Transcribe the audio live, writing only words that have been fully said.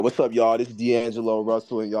What's up, y'all? This is D'Angelo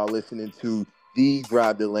Russell, and y'all listening to the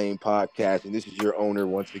Drive the Lane podcast. And this is your owner,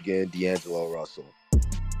 once again, D'Angelo Russell.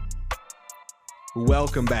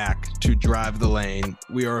 Welcome back to Drive the Lane.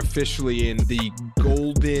 We are officially in the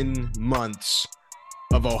golden months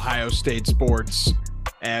of Ohio State sports.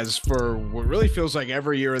 As for what really feels like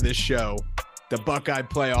every year of this show, the Buckeye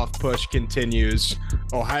playoff push continues.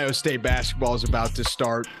 Ohio State basketball is about to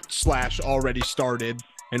start / already started.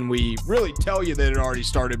 And we really tell you that it already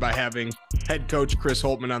started by having head coach Chris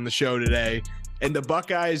Holtmann on the show today. And the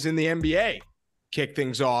Buckeyes in the NBA kick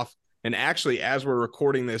things off. And actually, as we're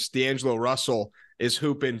recording this, D'Angelo Russell is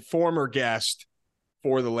hooping, former guest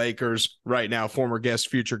for the Lakers right now, former guest,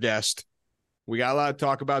 future guest. We got a lot to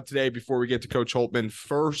talk about today before we get to Coach Holtmann.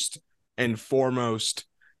 First and foremost,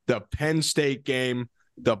 the Penn State game.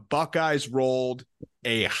 The Buckeyes rolled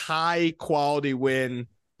a high-quality win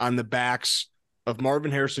on the backs of Marvin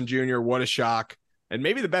Harrison Jr. What a shock. And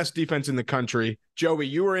maybe the best defense in the country. Joey,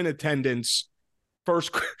 you were in attendance.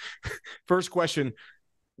 First question,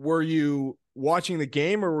 were you watching the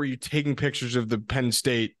game or were you taking pictures of the Penn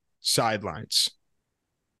State sidelines?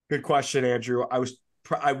 Good question, Andrew. I was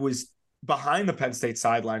behind the Penn State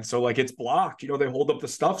sideline, so like it's blocked. You know, they hold up the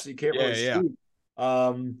stuff so you can't really see.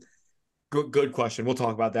 Good question. We'll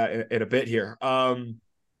talk about that in a bit here.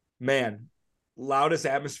 Man, loudest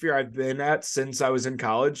atmosphere I've been at since I was in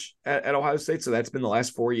college at Ohio State. So that's been the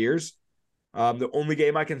last 4 years. The only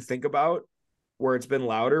game I can think about where it's been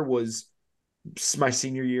louder was my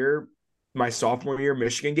senior year, my sophomore year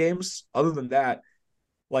Michigan games. Other than that,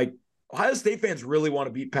 like Ohio State fans really want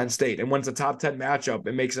to beat Penn State. And when it's a top 10 matchup,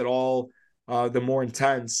 it makes it all the more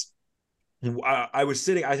intense. I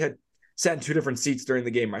had sat in two different seats during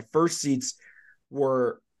the game. My first seats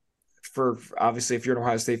were for obviously, if you're an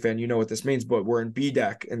Ohio State fan, you know what this means, but we're in B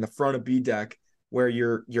deck, in the front of B deck, where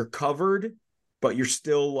you're covered, but you're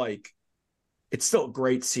still like, it's still a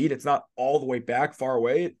great seat. It's not all the way back, far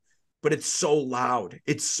away, but it's so loud.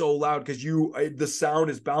 It's so loud because the sound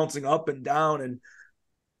is bouncing up and down. And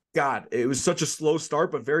God, it was such a slow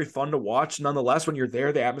start, but very fun to watch. Nonetheless, when you're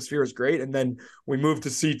there, the atmosphere is great. And then we moved to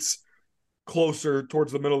seats closer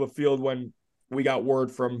towards the middle of the field when we got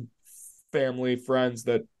word from family, friends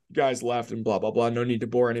that guys left and blah, blah, blah. No need to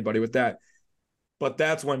bore anybody with that. But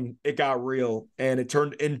that's when it got real, and it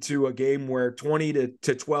turned into a game where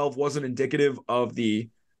 20-12 wasn't indicative of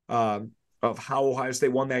of how Ohio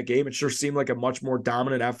State won that game. It sure seemed like a much more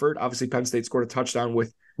dominant effort. Obviously, Penn State scored a touchdown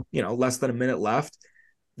with, less than a minute left.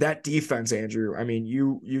 That defense, Andrew, I mean,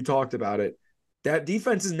 you talked about it. That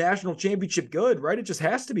defense is national championship good, right? It just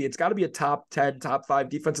has to be. It's got to be a top 10, top 5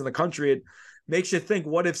 defense in the country. It makes you think,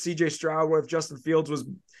 what if C.J. Stroud, what if Justin Fields was,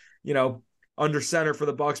 under center for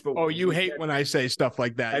the Bucks? But you hate when I say stuff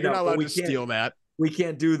like that. You're not allowed to steal that. We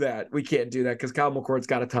can't do that. We can't do that because Kyle McCord's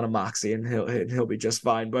got a ton of moxie, and he'll be just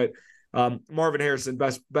fine. But Marvin Harrison,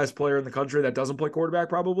 best player in the country that doesn't play quarterback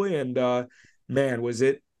probably. And man, was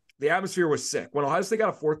it, the atmosphere was sick. When Ohio State got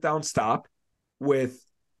a fourth down stop with,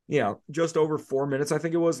 just over 4 minutes, I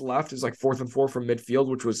think it was left. It was like 4th and 4 from midfield,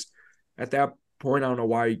 which was at that point, I don't know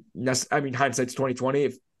why. Hindsight's 2020.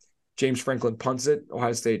 If James Franklin punts it,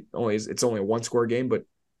 Ohio State it's only a 1-score game, but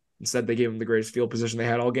instead they gave him the greatest field position they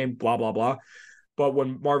had all game, blah, blah, blah. But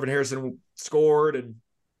when Marvin Harrison scored and,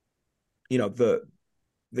 the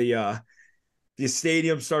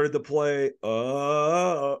stadium started to play,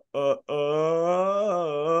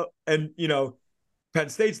 and, Penn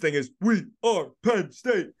State's thing is, we are Penn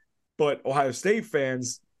State. But Ohio State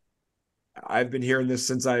fans, I've been hearing this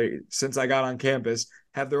since I got on campus,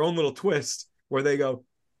 have their own little twist where they go,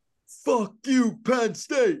 fuck you, Penn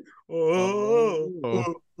State. And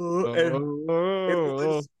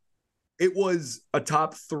it was a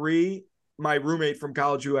top 3. My roommate from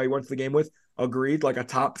college, who I went to the game with, agreed, like a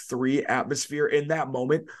top 3 atmosphere in that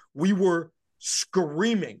moment. We were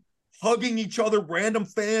screaming, hugging each other, random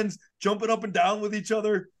fans jumping up and down with each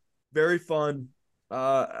other. Very fun.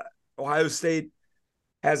 Ohio State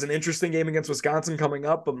has an interesting game against Wisconsin coming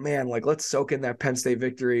up, but man, let's soak in that Penn State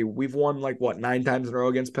victory. We've won 9 times in a row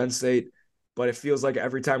against Penn State, but it feels like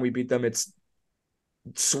every time we beat them, it's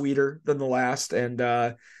sweeter than the last, and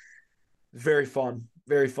very fun,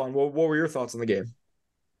 very fun. What were your thoughts on the game?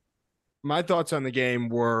 My thoughts on the game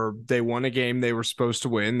were they won a game they were supposed to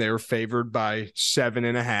win. They were favored by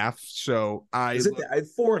 7.5. So Is it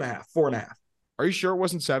 4.5? 4.5. Are you sure it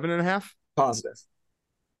wasn't 7.5? Positive.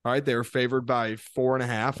 All right, they were favored by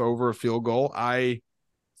 4.5 over a field goal. I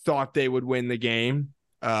thought they would win the game.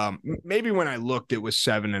 Maybe when I looked, it was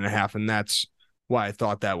 7.5, and that's why I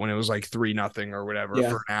thought that when it was 3-0 or whatever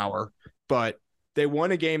for an hour. But they won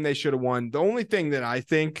a game they should have won. The only thing that I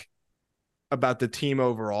think about the team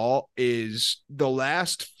overall is the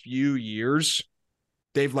last few years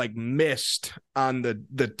they've like missed on the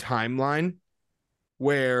timeline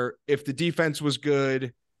where if the defense was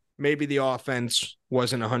good, maybe the offense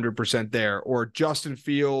wasn't 100% there, or Justin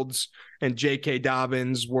Fields and J.K.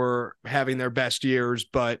 Dobbins were having their best years,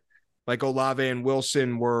 but like Olave and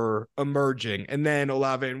Wilson were emerging. And then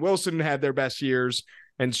Olave and Wilson had their best years,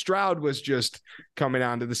 and Stroud was just coming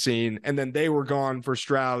onto the scene. And then they were gone for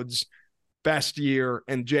Stroud's best year,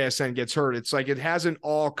 and JSN gets hurt. It's like it hasn't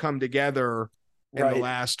all come together in the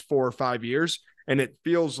last 4 or 5 years. And it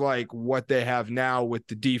feels like what they have now with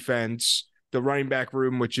the defense, the running back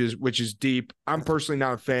room, which is deep. I'm personally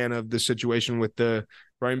not a fan of the situation with the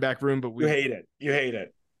running back room, but you hate it. You hate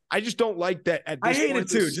it. I just don't like that. I hate it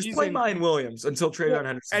too. Just play Mine Williams until Travion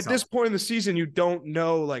Henderson. At this point in the season, you don't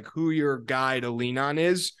know like who your guy to lean on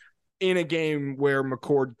is in a game where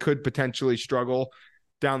McCord could potentially struggle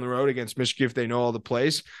down the road against Michigan if they know all the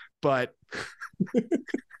plays. But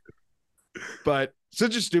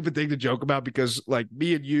such a stupid thing to joke about because like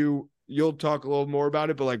me and you'll talk a little more about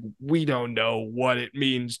it, but like we don't know what it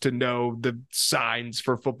means to know the signs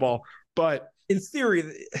for football. But in theory,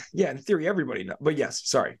 everybody knows. But yes,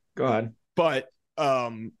 sorry, go ahead. But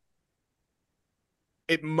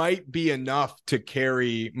it might be enough to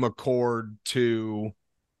carry McCord to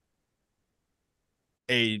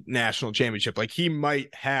a national championship. Like he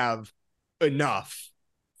might have enough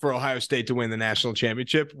for Ohio State to win the national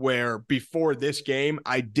championship, where before this game,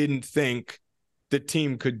 I didn't think the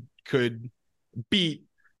team could beat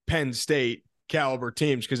Penn State caliber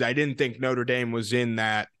teams because I didn't think Notre Dame was in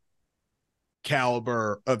that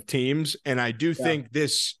caliber of teams. And I do think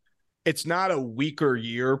it's not a weaker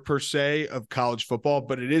year per se of college football,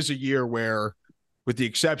 but it is a year where, with the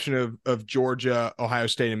exception of Georgia, Ohio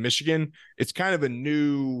State, and Michigan, it's kind of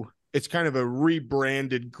a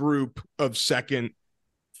rebranded group of second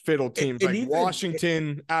fiddle teams, like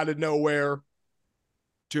Washington out of nowhere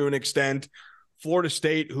to an extent. Florida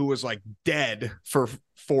State, who was like dead for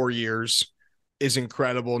 4 years, is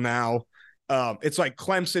incredible now. It's like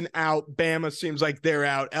Clemson out, Bama seems like they're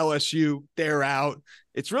out, LSU, they're out.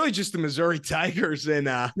 It's really just the Missouri Tigers and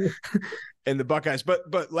the Buckeyes.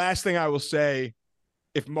 But last thing I will say,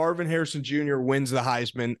 if Marvin Harrison Jr. wins the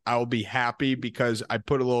Heisman, I will be happy because I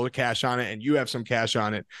put a little cash on it and you have some cash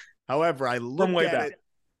on it. However, I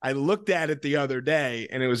looked at it the other day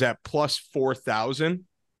and it was at plus 4,000,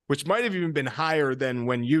 which might have even been higher than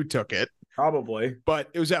when you took it. Probably. But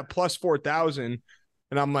it was at plus 4,000.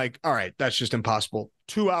 And I'm like, all right, that's just impossible.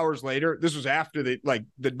 2 hours later, this was after the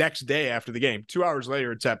next day after the game. 2 hours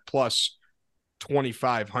later, it's at plus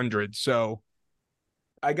 2,500. So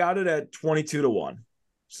I got it at 22-1.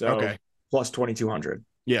 So okay. Plus 2,200.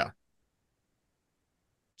 Yeah.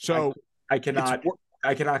 So I cannot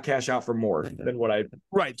cash out for more than what I.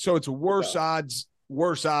 Right. So it's worse odds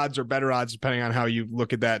or better odds, depending on how you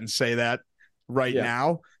look at that and say that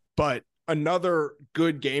now. But another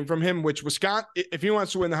good game from him, which Wisconsin, if he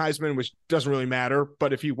wants to win the Heisman, which doesn't really matter,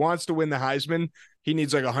 but if he wants to win the Heisman, he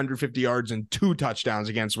needs like 150 yards and 2 touchdowns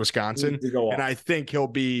against Wisconsin. And I think he'll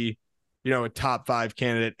be, a top 5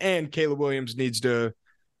 candidate. And Caleb Williams needs to.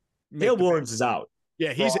 Caleb Williams is out.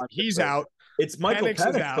 Yeah, he's out. It's Michael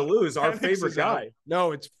Penix to lose, our favorite guy. Out.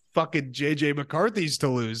 No, it's fucking JJ McCarthy's to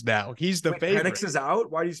lose now. He's the favorite. Penix is out?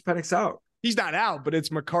 Why is Penix out? He's not out, but it's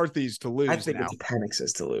McCarthy's to lose. I think now. it's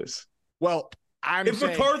Penix's to lose. Well, if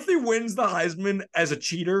McCarthy wins the Heisman as a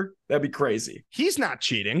cheater, that'd be crazy. He's not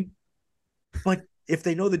cheating. But if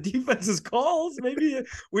they know the defense's calls, maybe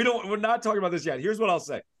we're not talking about this yet. Here's what I'll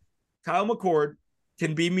say. Kyle McCord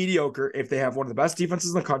can be mediocre if they have one of the best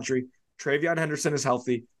defenses in the country. Travion Henderson is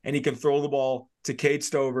healthy, and he can throw the ball to Cade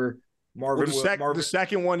Stover. The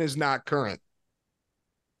second one is not current.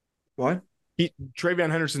 What?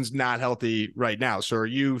 Travion Henderson's not healthy right now. So are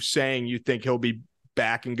you saying you think he'll be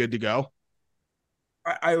back and good to go?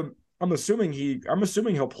 I'm assuming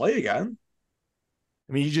he'll play again.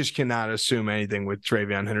 I mean, you just cannot assume anything with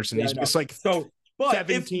Travion Henderson. He's just like but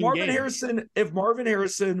if Marvin Harrison,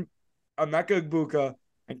 Emeka Egbuka,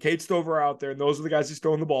 and Cade Stover are out there, and those are the guys he's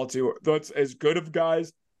throwing the ball to, that's as good of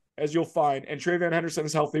guys as you'll find. And Travion Henderson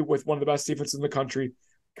is healthy with one of the best defenses in the country.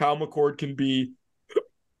 Kyle McCord can be,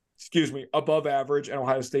 above average, and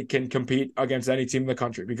Ohio State can compete against any team in the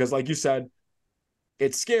country. Because like you said,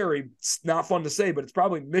 it's scary. It's not fun to say, but it's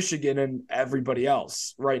probably Michigan and everybody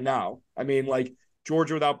else right now. I mean, like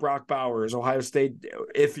Georgia without Brock Bowers, Ohio State,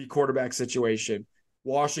 iffy quarterback situation.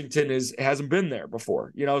 Washington hasn't been there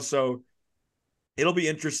before, so it'll be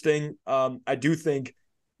interesting. I do think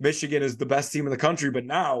Michigan is the best team in the country, but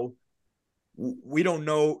now we don't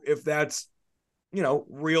know if that's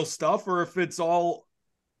real stuff, or if it's all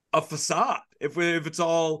a facade, if it's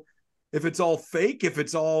all fake, if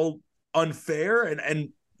it's all unfair. And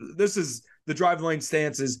this is the drive lane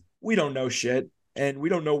stance is we don't know shit, and we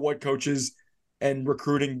don't know what coaches and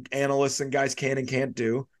recruiting analysts and guys can and can't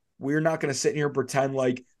do. We're not going to sit here and pretend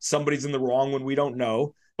like somebody's in the wrong when we don't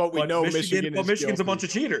know. But we know Michigan's guilty. A bunch of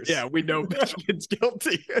cheaters. Yeah, we know Michigan's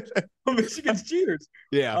guilty. Michigan's cheaters.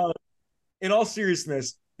 Yeah. In all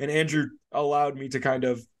seriousness, and Andrew allowed me to kind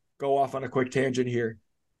of go off on a quick tangent here.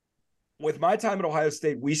 With my time at Ohio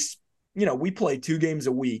State, we play 2 games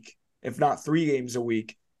a week, if not 3 games a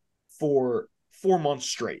week, for 4 months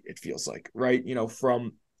straight, it feels like, right?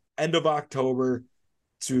 From end of October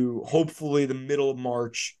to hopefully the middle of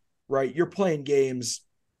March, right? You're playing games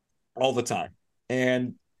all the time.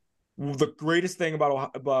 And the greatest thing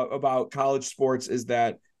about college sports is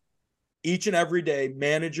that each and every day,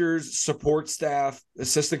 managers, support staff,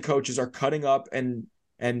 assistant coaches are cutting up and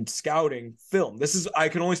scouting film. I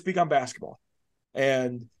can only speak on basketball.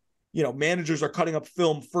 And, managers are cutting up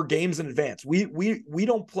film for games in advance. We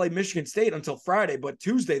don't play Michigan State until Friday, but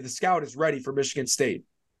Tuesday, the scout is ready for Michigan State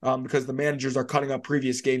because the managers are cutting up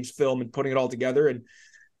previous games film and putting it all together. And,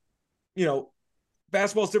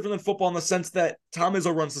 basketball is different than football in the sense that Tom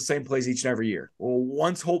Izzo runs the same plays each and every year. Well,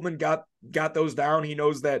 once Holtmann got those down, he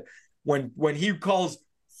knows that when he calls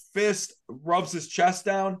fist, rubs his chest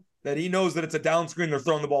down, that he knows that it's a down screen, they're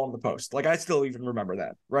throwing the ball in the post. Like, I still even remember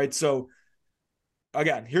that, right? So,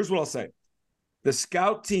 again, here's what I'll say. The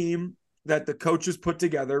scout team that the coaches put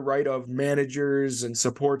together, right, of managers and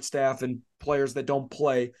support staff and players that don't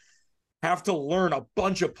play, have to learn a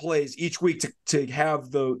bunch of plays each week to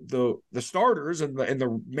have the starters and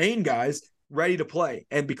the main guys ready to play.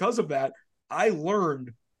 And because of that, I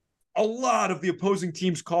learned a lot of the opposing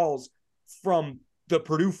team's calls from the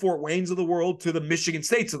Purdue Fort Waynes of the world to the Michigan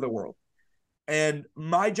States of the world. And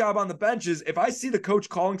my job on the bench is if I see the coach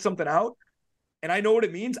calling something out and I know what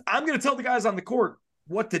it means, I'm going to tell the guys on the court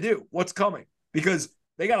what to do, what's coming, because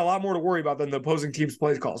they got a lot more to worry about than the opposing team's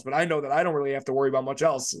play calls. But I know that I don't really have to worry about much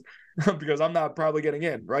else because I'm not probably getting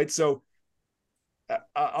in, right? So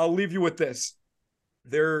I'll leave you with this.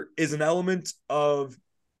 There is an element of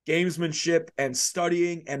gamesmanship and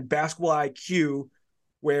studying and basketball IQ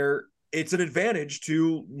where it's an advantage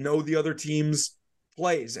to know the other team's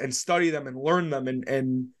plays and study them and learn them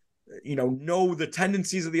and know the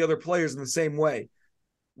tendencies of the other players in the same way.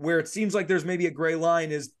 Where it seems like there's maybe a gray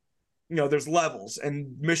line is, there's levels,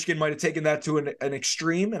 and Michigan might have taken that to an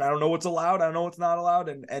extreme, and I don't know what's allowed. I don't know what's not allowed.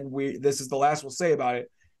 And this is the last we'll say about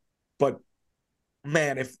it. But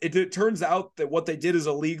man, if it turns out that what they did is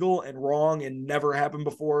illegal and wrong and never happened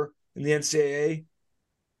before in the NCAA,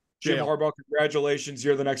 Jim Harbaugh, congratulations.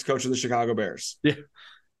 You're the next coach of the Chicago Bears. Yeah.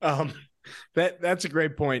 That's a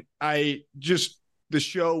great point. The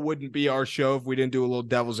show wouldn't be our show if we didn't do a little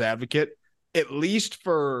devil's advocate, at least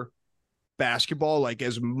for basketball. Like,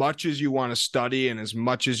 as much as you want to study and as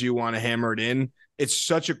much as you want to hammer it in, it's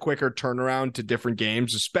such a quicker turnaround to different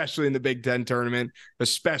games, especially in the Big Ten tournament,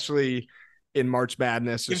 especially in March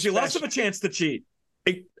Madness. Gives you less of a chance to cheat.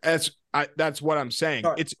 That's what I'm saying.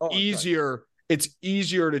 Sorry. It's easier. Sorry. It's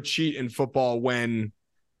easier to cheat in football when,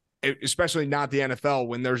 especially not the NFL,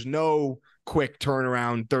 when there's no quick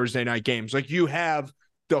turnaround Thursday night games. Like, you have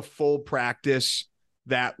the full practice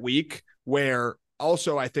that week, where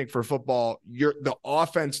also I think for football, the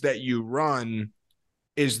offense that you run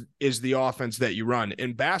is the offense that you run.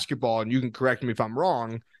 In basketball, and you can correct me if I'm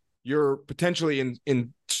wrong, you're potentially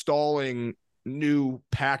installing new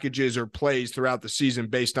packages or plays throughout the season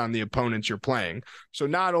based on the opponents you're playing. So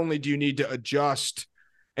not only do you need to adjust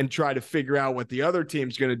and try to figure out what the other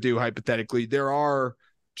team's going to do hypothetically, there are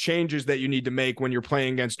changes that you need to make when you're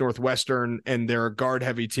playing against Northwestern and they're a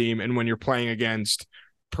guard-heavy team, and when you're playing against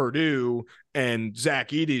Purdue and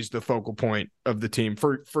Zach Edey's the focal point of the team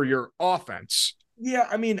for your offense. Yeah,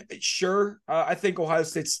 I mean, sure. I think Ohio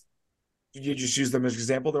State's, you just use them as an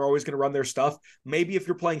example, they're always going to run their stuff. Maybe if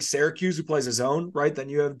you're playing Syracuse, who plays a zone, right, then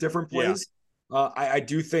you have different plays. Yeah. I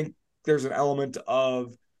do think there's an element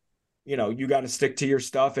of, you got to stick to your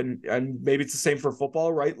stuff, and maybe it's the same for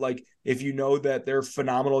football, right? Like, if you know that they're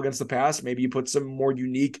phenomenal against the pass, maybe you put some more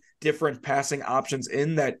unique, different passing options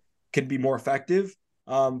in that can be more effective.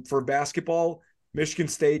 For basketball, Michigan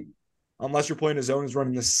State, unless you're playing a zone, is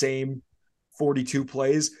running the same 42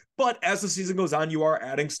 plays. But as the season goes on, you are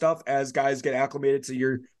adding stuff as guys get acclimated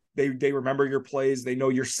to they remember your plays, they know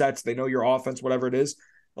your sets, they know your offense, whatever it is.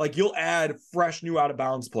 Like, you'll add fresh new out of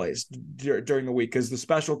bounds plays during the week, because the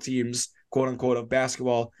special teams, quote unquote, of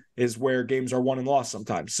basketball is where games are won and lost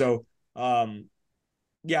sometimes. So, I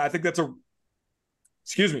think that's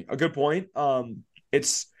a good point.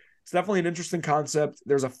 It's definitely an interesting concept.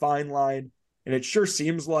 There's a fine line, and it sure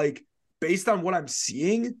seems like, based on what I'm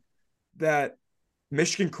seeing, that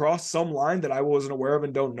Michigan crossed some line that I wasn't aware of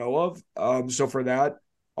and don't know of. So for that,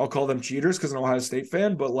 I'll call them cheaters because I'm an Ohio State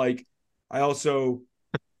fan. But like, I also,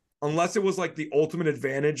 unless it was like the ultimate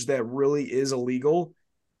advantage that really is illegal,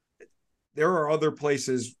 there are other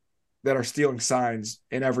places that are stealing signs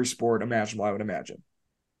in every sport imaginable, I would imagine.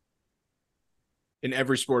 In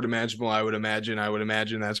every sport imaginable, I would imagine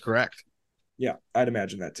that's correct. Yeah, I'd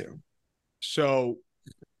imagine that too. So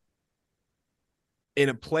in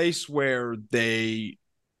a place where they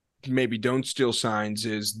maybe don't steal signs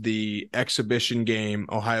is the exhibition game,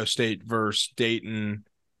 Ohio State versus Dayton,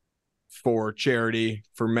 for charity,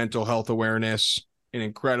 for mental health awareness, an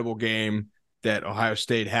incredible game that Ohio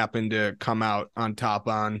State happened to come out on top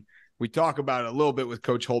on. We talk about it a little bit with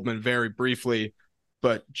Coach Holtmann very briefly,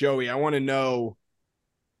 but Joey, I want to know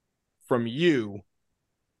from you,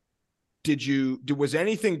 was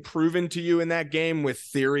anything proven to you in that game with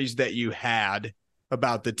theories that you had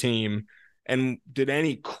about the team? And did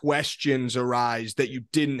any questions arise that you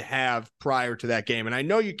didn't have prior to that game? And I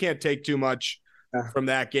know you can't take too much from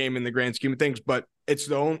that game in the grand scheme of things, but it's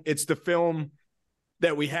the film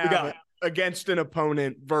that we have against an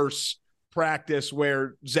opponent versus practice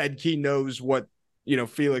where Zedke knows what,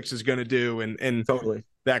 Felix is going to do and totally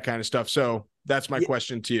that kind of stuff. So that's my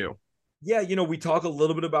question to you. Yeah, we talk a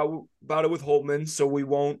little bit about it with Holtmann, so we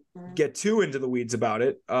won't get too into the weeds about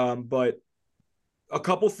it. But a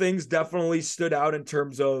couple things definitely stood out in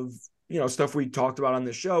terms of, stuff we talked about on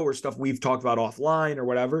the show or stuff we've talked about offline or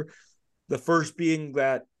whatever. The first being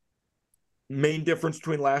that main difference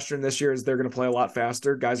between last year and this year is they're going to play a lot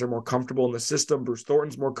faster. Guys are more comfortable in the system. Bruce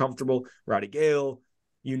Thornton's more comfortable. Roddy Gale,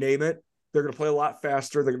 you name it. They're going to play a lot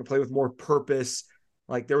faster. They're going to play with more purpose.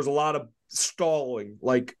 Like there was a lot of stalling,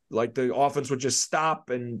 like the offense would just stop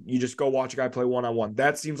and you just go watch a guy play one-on-one.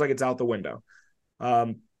 That seems like it's out the window.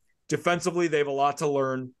 Defensively, they have a lot to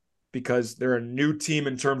learn because they're a new team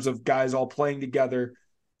in terms of guys all playing together.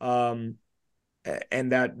 And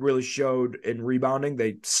that really showed in rebounding.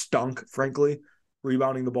 They stunk, frankly,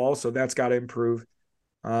 rebounding the ball. So that's got to improve.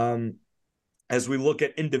 As we look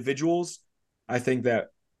at individuals, I think that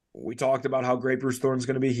we talked about how great Bruce Thornton's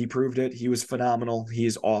going to be. He proved it. He was phenomenal. He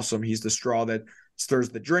is awesome. He's the straw that stirs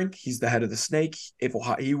the drink. He's the head of the snake.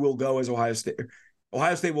 He will go as Ohio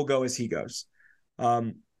State will go as he goes.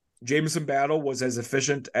 Jamison Battle was as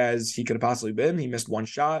efficient as he could have possibly been. He missed one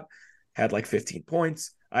shot, had like 15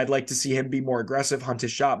 points. I'd like to see him be more aggressive, hunt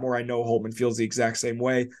his shot more. I know Holtmann feels the exact same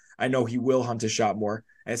way. I know he will hunt his shot more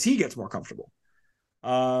as he gets more comfortable.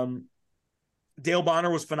 Dale Bonner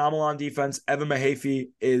was phenomenal on defense. Evan Mahaffey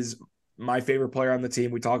is my favorite player on the team.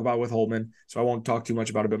 We talk about it with Holtmann, so I won't talk too much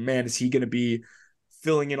about it. But man, is he going to be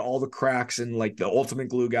filling in all the cracks and like the ultimate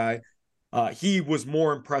glue guy. He was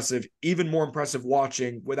more impressive, even more impressive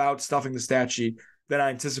watching without stuffing the stat sheet than I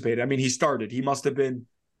anticipated. I mean, he started. He must have been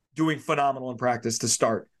doing phenomenal in practice to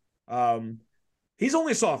start. He's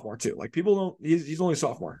only a sophomore too. Like people don't. He's only a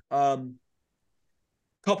sophomore.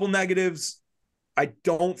 Couple negatives. I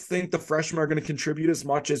don't think the freshmen are going to contribute as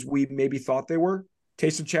much as we maybe thought they were.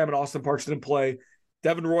 Taysom Cham and Austin Parks didn't play.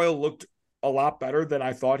 Devin Royal looked a lot better than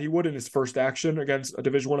I thought he would in his first action against a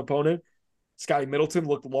Division I opponent. Scotty Middleton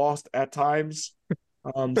looked lost at times.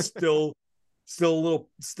 Still a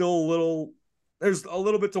little. There's a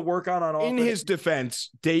little bit to work on offense. In his defense,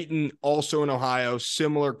 Dayton, also in Ohio,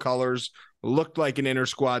 similar colors, looked like an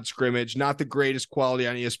inter-squad scrimmage. Not the greatest quality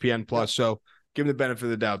on ESPN Plus, so give him the benefit of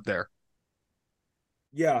the doubt there.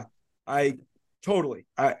 Yeah,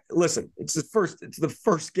 listen. It's the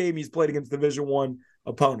first game he's played against Division I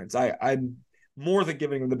opponents. I'm more than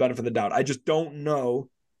giving him the benefit of the doubt. I just don't know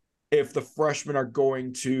if the freshmen are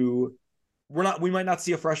going to. We might not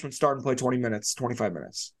see a freshman start and play 20 minutes, 25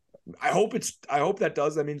 minutes. I hope that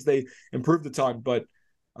does. That means they improved a ton. But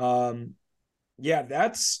yeah,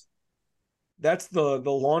 that's the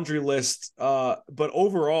laundry list. But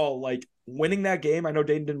overall, like winning that game, I know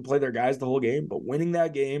Dayton didn't play their guys the whole game, but winning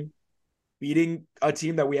that game, beating a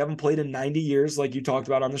team that we haven't played in 90 years, like you talked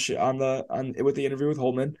about with the interview with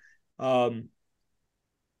Holtmann,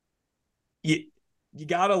 you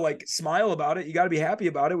gotta like smile about it. You gotta be happy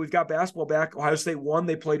about it. We've got basketball back. Ohio State won.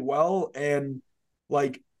 They played well, and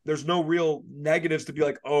like there's no real negatives to be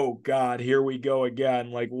like, oh God, here we go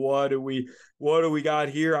again. Like what do we got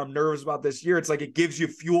here? I'm nervous about this year. It's like it gives you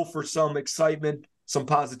fuel for some excitement, some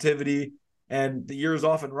positivity, and the year is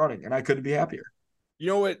off and running, and I couldn't be happier. You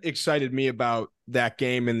know what excited me about that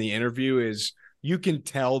game in the interview is you can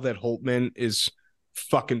tell that Holtmann is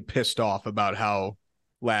fucking pissed off about how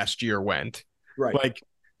last year went. Right.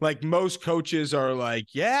 Like most coaches are like,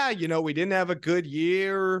 yeah, we didn't have a good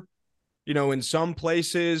year, in some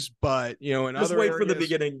places, but in just other wait areas. for the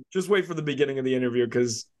beginning. Just wait for the beginning of the interview,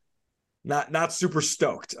 because not super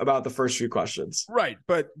stoked about the first few questions. Right.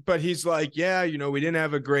 But he's like, yeah, we didn't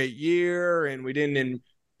have a great year, and we didn't,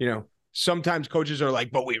 sometimes coaches are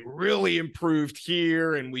like, but we really improved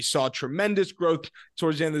here and we saw tremendous growth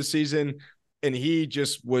towards the end of the season. And he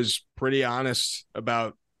just was pretty honest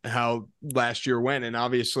about how last year went. And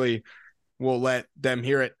obviously we'll let them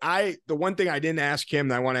hear it. The one thing I didn't ask him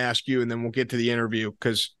that I want to ask you, and then we'll get to the interview,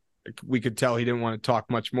 because we could tell he didn't want to talk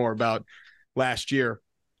much more about last year.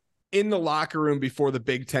 In the locker room before the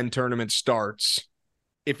Big Ten tournament starts,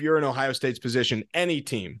 if you're in Ohio State's position, any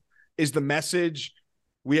team, is the message,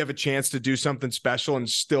 we have a chance to do something special and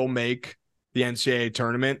still make the NCAA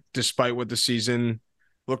tournament despite what the season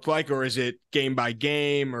looked like? Or is it game by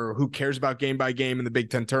game, or who cares about game by game in the Big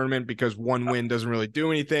Ten tournament because one win doesn't really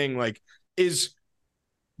do anything? Like, is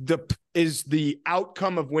the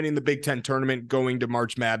outcome of winning the Big Ten tournament going to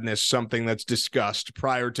March Madness something that's discussed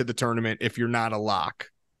prior to the tournament if you're not a lock?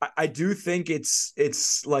 I do think it's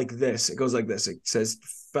like this. It goes like this. It says,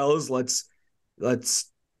 fellas,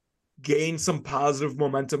 let's gain some positive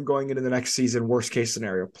momentum going into the next season. Worst case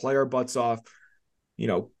scenario, play our butts off,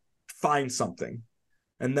 find something.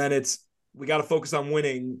 And then we got to focus on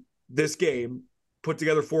winning this game, put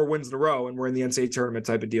together 4 wins in a row, and we're in the NCAA tournament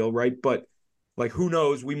type of deal, right? But like, who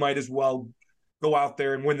knows? We might as well go out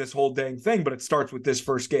there and win this whole dang thing, but it starts with this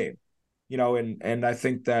first game, and I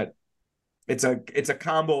think that it's a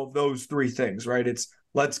combo of those 3 things, right? It's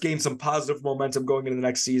let's gain some positive momentum going into the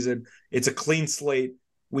next season. It's a clean slate.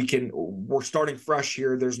 We're starting fresh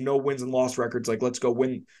here. There's no wins and loss records. Like, let's go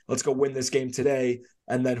win this game today.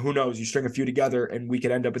 And then who knows, you string a few together and we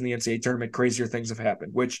could end up in the NCAA tournament. Crazier things have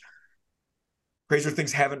happened, which crazier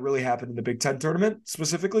things haven't really happened in the Big Ten tournament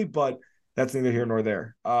specifically, but that's neither here nor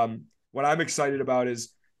there. What I'm excited about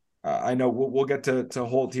is, I know we'll get to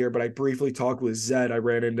Holt here, but I briefly talked with Zed. I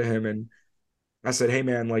ran into him and I said, hey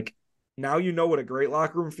man, like, now you know what a great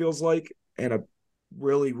locker room feels like and a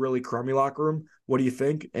really, really crummy locker room. What do you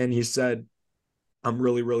think? And he said, I'm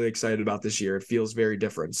really, really excited about this year. It feels very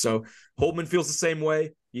different. So Holtmann feels the same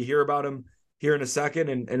way. You hear about him here in a second,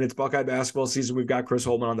 and it's Buckeye basketball season. We've got Chris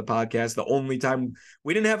Holtmann on the podcast. The only time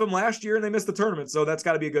we didn't have him last year and they missed the tournament. So that's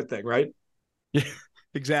got to be a good thing, right? Yeah,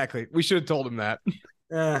 exactly. We should have told him that.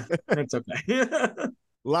 It's okay.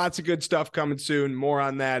 Lots of good stuff coming soon. More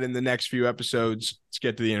on that in the next few episodes. Let's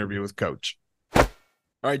get to the interview with Coach.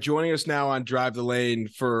 All right, joining us now on Drive the Lane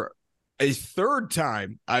for a third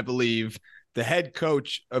time, I believe, the head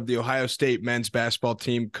coach of the Ohio State men's basketball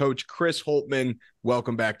team, Coach Chris Holtmann.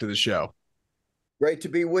 Welcome back to the show. Great to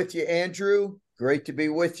be with you, Andrew. Great to be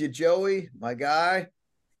with you, Joey, my guy.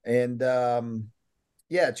 And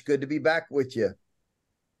yeah, it's good to be back with you.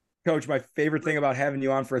 Coach, my favorite thing about having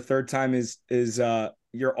you on for a third time is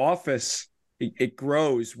your office. It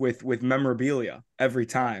grows with memorabilia every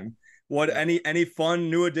time. What any fun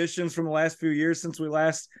new additions from the last few years since we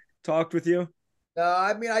last talked with you?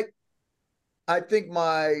 I mean, I think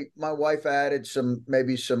my wife added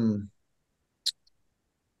maybe some.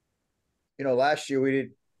 Last year we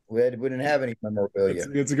didn't have any memorabilia.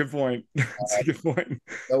 That's a good point. That's a good point.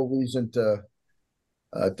 No reason to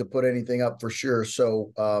put anything up for sure.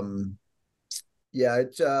 So yeah,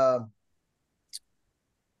 it's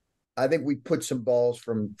I think we put some balls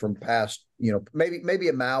from past, maybe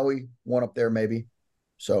a Maui one up there, maybe.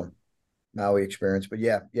 So Maui experience, but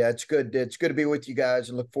yeah, it's good. It's good to be with you guys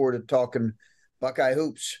and look forward to talking Buckeye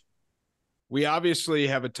hoops. We obviously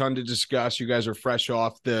have a ton to discuss. You guys are fresh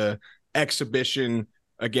off the exhibition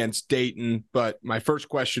against Dayton, but my first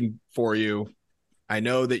question for you, I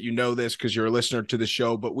know that you know this because you're a listener to the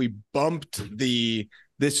show, but we bumped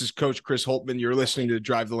this is Coach Chris Holtmann, you're listening to the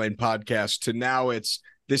Drive the Lane podcast, to now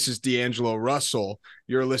this is D'Angelo Russell,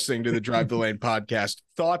 you're listening to the Drive the Lane podcast.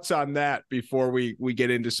 Thoughts on that before we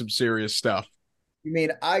get into some serious stuff? You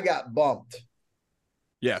mean I got bumped?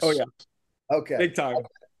 Yes. Oh yeah. Okay. Big time.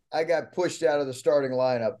 I got pushed out of the starting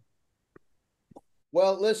lineup.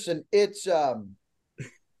 Well, listen, it's a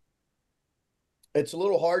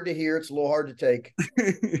little hard to hear. It's a little hard to take.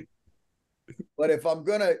 But if I'm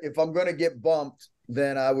gonna get bumped,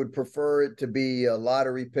 then I would prefer it to be a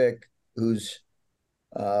lottery pick who's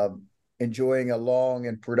enjoying a long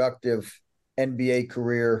and productive NBA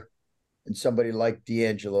career, and somebody like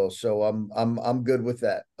D'Angelo. So I'm good with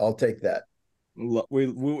that. I'll take that.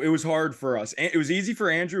 It was hard for us. It was easy for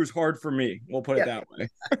Andrew. It was hard for me. We'll put it that way.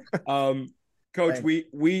 Coach, thanks.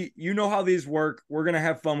 we you know how these work. We're gonna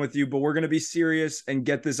have fun with you, but we're gonna be serious and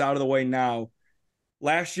get this out of the way now.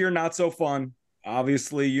 Last year, not so fun.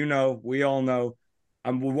 obviously, we all know.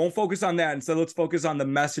 We won't focus on that. Instead, let's focus on the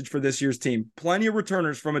message for this year's team. Plenty of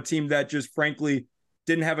returners from a team that just frankly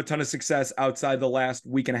didn't have a ton of success outside the last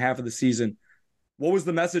week and a half of the season. What was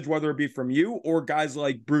the message, whether it be from you or guys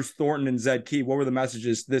like Bruce Thornton and Zed Key? What were the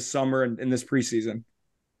messages this summer and in this preseason?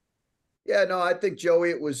 Yeah, no, I think,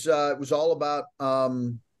 Joey, it was all about,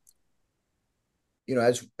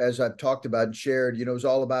 as I've talked about and shared, it was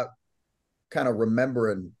all about kind of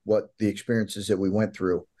remembering what the experiences that we went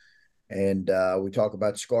through. And we talk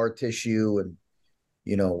about scar tissue and,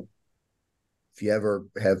 if you ever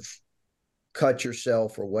have cut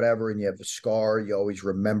yourself or whatever and you have a scar, you always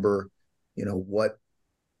remember,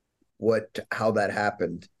 how that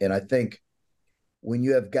happened. And I think when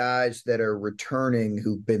you have guys that are returning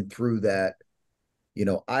who've been through that,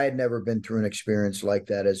 I had never been through an experience like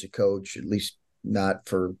that as a coach, at least not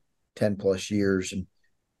for 10 plus years. And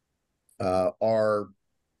our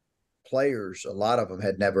players, a lot of them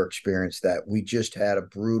had never experienced that. We just had a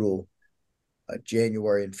brutal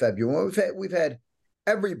January and February. We've had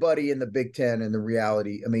everybody in the Big Ten, and the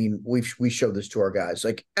reality, I mean, we show this to our guys,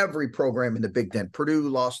 like every program in the Big Ten. Purdue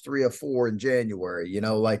lost 3 of 4 in January,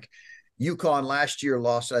 like UConn last year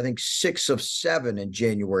lost, I think, 6 of 7 in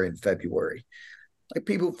January and February. Like,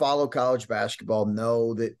 people who follow college basketball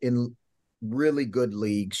know that in really good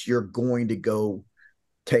leagues, you're going to go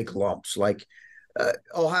take lumps. Like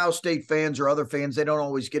Ohio State fans or other fans, they don't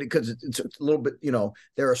always get it because it's a little bit,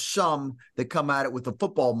 there are some that come at it with a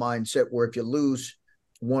football mindset where if you lose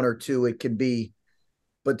 1 or 2, it can be,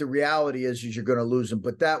 but the reality is you're going to lose them.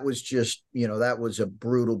 But that was just, that was a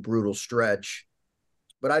brutal, brutal stretch.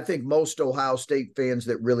 But I think most Ohio State fans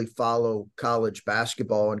that really follow college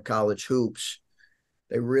basketball and college hoops,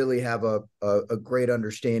 they really have a great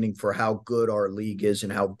understanding for how good our league is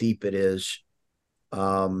and how deep it is.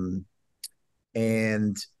 And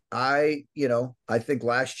I think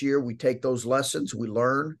last year we take those lessons, we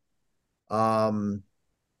learn, and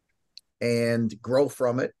grow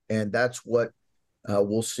from it. And that's what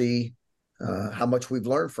we'll see how much we've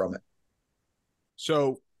learned from it.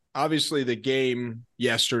 So obviously the game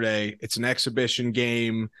yesterday, it's an exhibition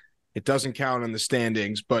game. It doesn't count on the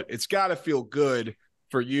standings, but it's got to feel good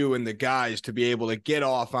for you and the guys to be able to get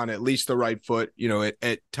off on at least the right foot.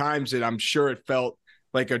 At times I'm sure it felt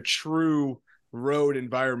like a true road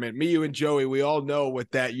environment. Me, you, and Joey, we all know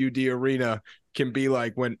what that UD arena can be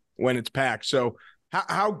like when it's packed. So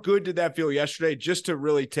how good did that feel yesterday, just to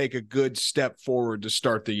really take a good step forward to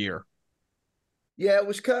start the year? Yeah, it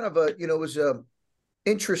was kind of it was a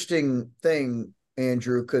interesting thing,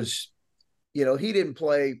 Andrew, because, he didn't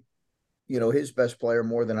play, his best player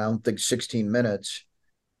more than, I don't think, 16 minutes.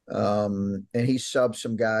 And he subbed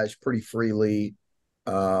some guys pretty freely.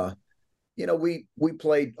 We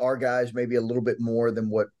played our guys maybe a little bit more than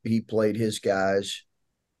what he played his guys.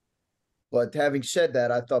 But having said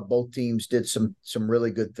that, I thought both teams did some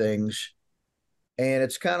really good things. And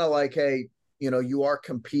it's kind of like, hey, you are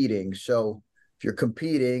competing. So if you're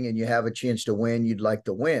competing and you have a chance to win, you'd like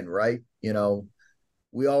to win, right?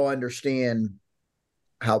 We all understand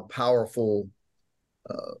how powerful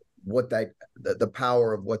the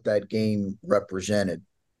power of what that game represented.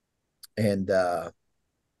 And how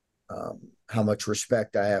much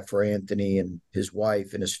respect I have for Anthony and his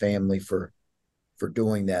wife and his family for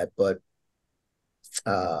doing that. But,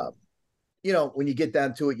 when you get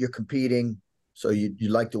down to it, you're competing. So you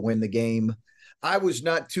like to win the game. I was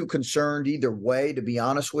not too concerned either way, to be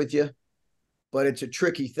honest with you. But it's a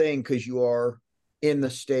tricky thing because you are in the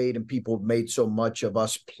state and people have made so much of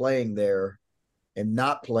us playing there and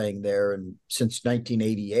not playing there since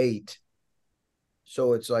 1988.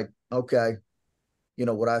 So it's like, okay,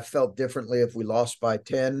 would I have felt differently if we lost by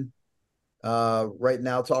 10 right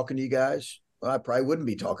now talking to you guys? Well, I probably wouldn't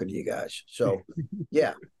be talking to you guys. So,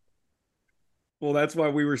 yeah. Well, that's why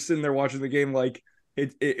we were sitting there watching the game. Like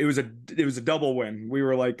it was a double win. We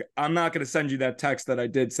were like, I'm not going to send you that text that I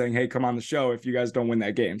did saying, hey, come on the show if you guys don't win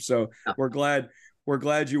that game. So we're glad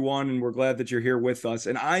you won, and we're glad that you're here with us.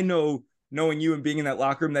 And I know, knowing you and being in that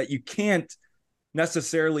locker room, that you can't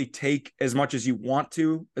necessarily take as much as you want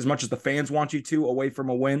to, as much as the fans want you to, away from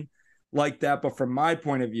a win like that. But from my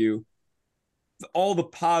point of view, all the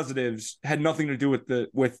positives had nothing to do with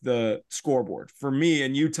the scoreboard for me.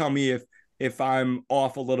 And you tell me if I'm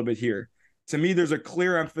off a little bit here. To me, there's a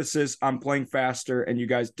clear emphasis on playing faster, and you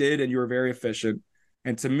guys did, and you were very efficient.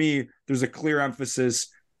 And to me, there's a clear emphasis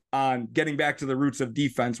on getting back to the roots of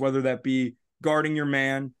defense, whether that be guarding your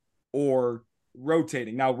man or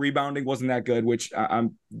rotating. Now, rebounding wasn't that good, which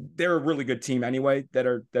they're a really good team anyway,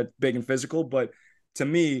 that's big and physical. But to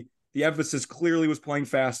me, the emphasis clearly was playing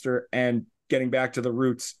faster and getting back to the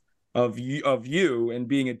roots of you and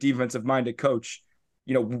being a defensive-minded coach.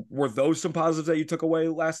 Were those some positives that you took away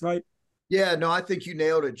last night? Yeah, no, I think you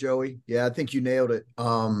nailed it, Joey. Yeah, I think you nailed it.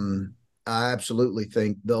 I absolutely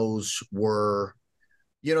think those were,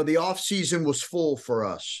 the offseason was full for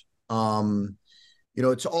us.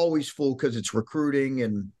 It's always full because it's recruiting.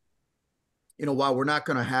 And, while we're not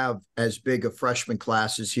going to have as big of freshman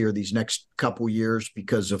classes here these next couple years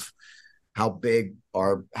because of how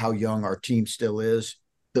young our team still is,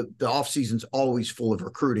 the offseason's always full of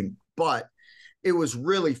recruiting. But it was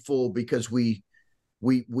really full because we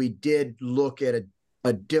did look at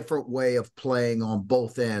a different way of playing on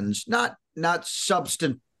both ends, not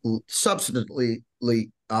substantively,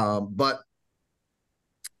 but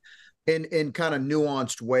in kind of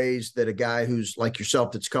nuanced ways that a guy who's like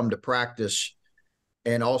yourself that's come to practice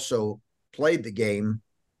and also played the game,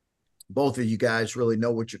 both of you guys really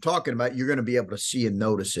know what you're talking about. You're going to be able to see and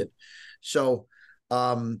notice it. So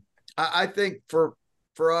I think for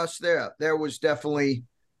us there was definitely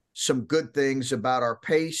some good things about our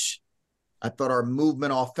pace. I thought our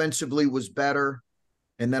movement offensively was better.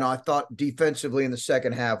 And then I thought defensively in the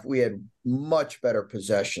second half, we had much better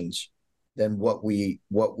possessions than what we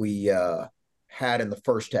had in the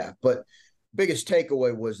first half. But biggest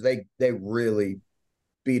takeaway was they really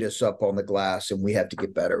beat us up on the glass, and we have to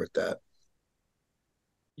get better at that.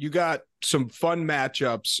 You got some fun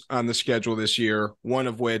matchups on the schedule this year, one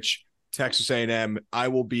of which Texas A&M. I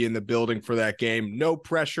will be in the building for that game. No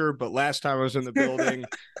pressure, but last time I was in the building,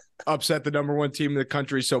 upset the number one team in the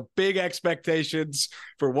country. So big expectations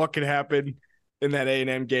for what can happen in that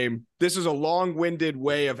A&M game. This is a long-winded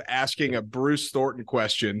way of asking a Bruce Thornton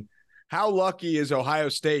question. How lucky is Ohio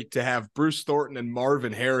State to have Bruce Thornton and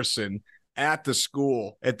Marvin Harrison at the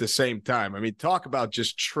school at the same time? I mean, talk about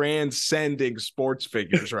just transcending sports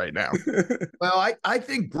figures right now. Well, I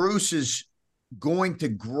think Bruce is going to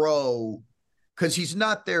grow because he's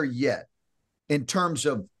not there yet in terms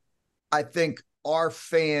of, I think, our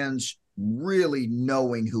fans really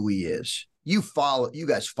knowing who he is. You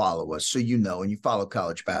guys follow us, so and you follow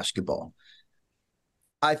college basketball.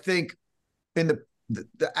 I think in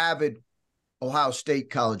the avid Ohio State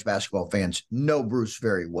college basketball fans know Bruce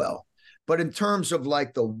very well. But in terms of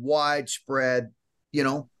like the widespread,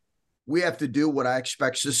 we have to do what I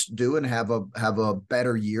expect us to do and have a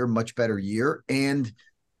better year, much better year. And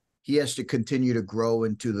he has to continue to grow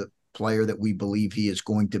into the player that we believe he is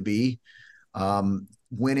going to be.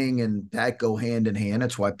 Winning and that go hand in hand.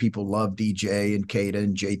 That's why people love DJ and Kada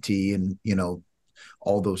and JT and,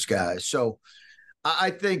 all those guys. So I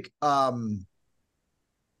think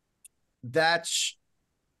that's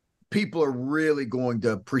people are really going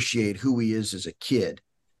to appreciate who he is as a kid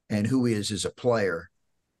and who he is as a player.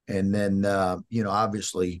 And then,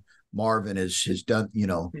 obviously Marvin has done,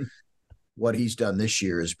 what he's done this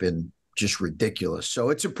year has been just ridiculous. So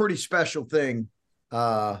it's a pretty special thing.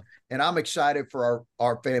 And I'm excited for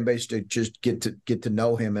our fan base to just get to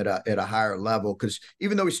know him at a higher level. Because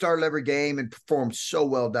even though he started every game and performed so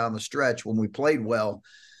well down the stretch, when we played well,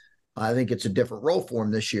 I think it's a different role for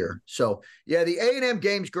him this year. So yeah, the A&M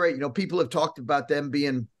game's great. People have talked about them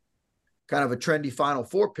being kind of a trendy Final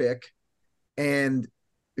Four pick, and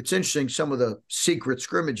it's interesting some of the secret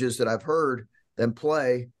scrimmages that I've heard them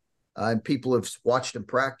play. And people have watched them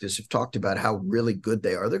practice, have talked about how really good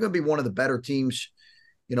they are. They're going to be one of the better teams.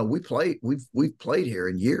 We've played here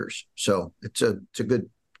in years, so it's a good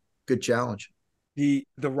challenge. The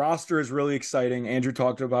roster is really exciting. Andrew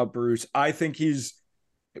talked about Bruce. I think he's,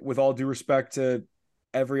 with all due respect to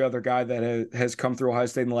every other guy that has come through Ohio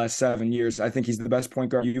State in the last 7 years, I think he's the best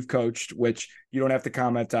point guard you've coached, which you don't have to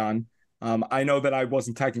comment on. I know that I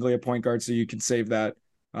wasn't technically a point guard, so you can save that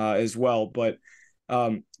as well. But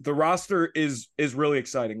the roster is really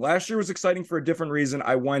exciting. Last year was exciting for a different reason.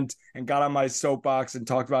 I went and got on my soapbox and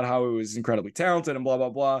talked about how it was incredibly talented and blah, blah,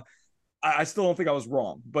 blah. I still don't think I was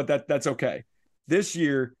wrong, but that's okay. This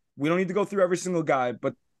year, we don't need to go through every single guy,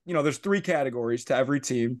 but there's 3 categories to every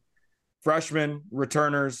team: freshmen,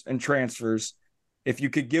 returners, and transfers. If you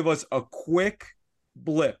could give us a quick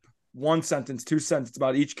blip, 1 sentence, 2 sentences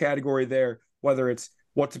about each category there, whether it's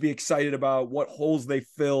what to be excited about, what holes they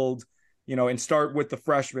filled, and start with the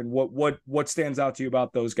freshmen. What stands out to you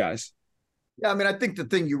about those guys? Yeah, I mean, I think the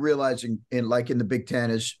thing you realize in the Big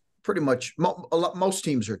Ten is pretty much most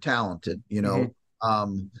teams are talented.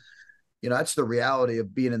 That's the reality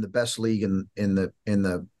of being in the best league in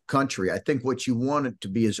the country. I think what you want it to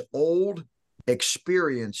be is old,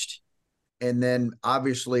 experienced, and then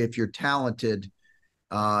obviously if you're talented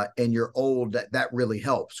and you're old, that really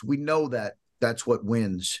helps. We know that that's what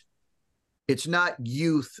wins. It's not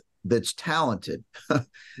youth that's talented.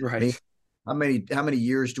 Right. How many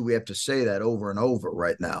years do we have to say that over and over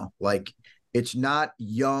right now? Like, it's not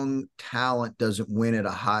young talent doesn't win at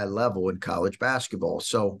a high level in college basketball.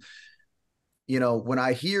 So, when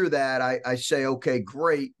I hear that, I say, okay,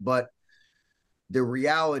 great, but the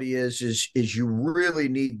reality is you really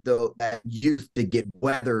need that youth to get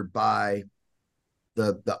weathered by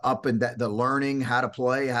the up and the learning how to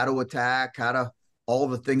play, how to attack, all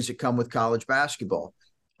the things that come with college basketball.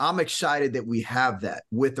 I'm excited that we have that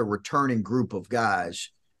with a returning group of guys,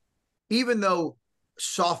 even though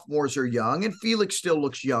sophomores are young and Felix still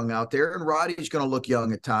looks young out there and Roddy's going to look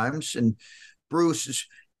young at times. And Bruce,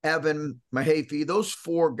 Evan, Mahaffey, those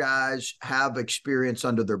four guys have experience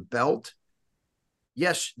under their belt.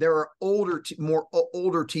 Yes, there are more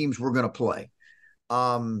older teams we're going to play.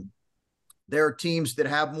 There are teams that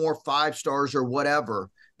have more 5 stars or whatever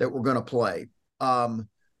that we're going to play.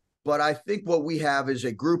 But I think what we have is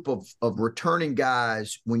a group of returning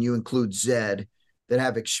guys, when you include Zed, that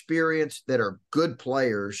have experience, that are good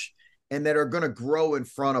players, and that are going to grow in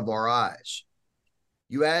front of our eyes.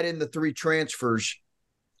 You add in the 3 transfers.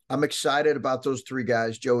 I'm excited about those 3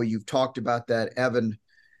 guys. Joey, you've talked about that. Evan,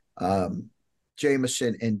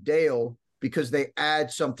 Jamison, and Dale, because they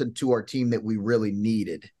add something to our team that we really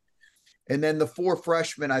needed. And then the 4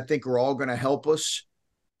 freshmen, I think, are all going to help us.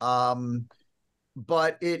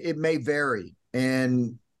 But it may vary.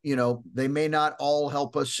 And, they may not all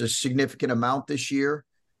help us a significant amount this year,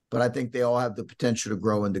 but I think they all have the potential to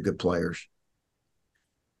grow into good players.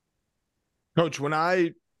 Coach, when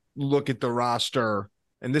I look at the roster,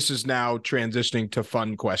 and this is now transitioning to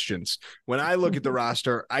fun questions, when I look at the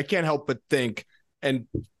roster, I can't help but think, and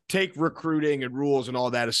take recruiting and rules and all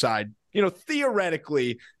that aside,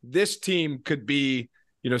 theoretically, this team could be,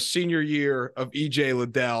 senior year of EJ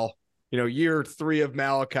Liddell, year 3 of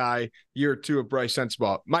Malachi, year 2 of Bryce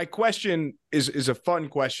Sensabaugh. My question is a fun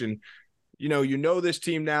question. This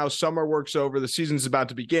team now, summer work's over, the season's about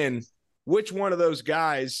to begin. Which one of those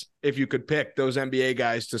guys, if you could pick those NBA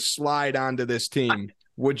guys to slide onto this team,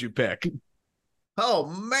 would you pick? Oh,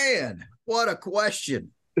 man, what a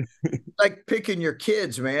question. Like picking your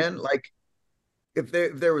kids, man. Like, if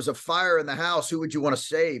there was a fire in the house, who would you want to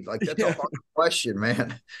save? Like, that's a hard question,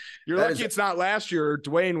 man. You're lucky it's not last year.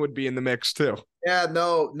 Dwayne would be in the mix too. Yeah,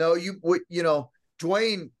 no, you would,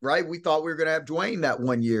 Dwayne, right? We thought we were going to have Dwayne that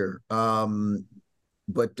one year.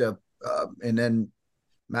 But and then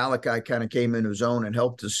Malachi kind of came into his own and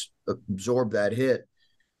helped us absorb that hit.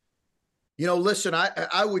 Listen,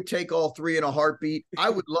 I would take all 3 in a heartbeat. I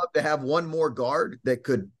would love to have one more guard that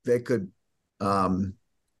could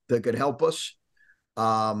help us.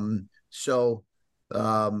 I'll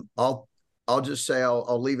just say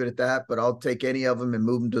I'll leave it at that, but I'll take any of them and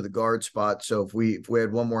move them to the guard spot. So if we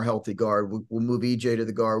had one more healthy guard, we'll move EJ to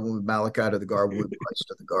the guard, we'll move Malachi to the guard, we'll move Bryce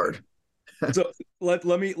to the guard. So let's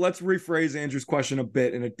rephrase Andrew's question a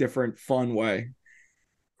bit in a different fun way.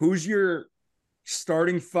 Who's your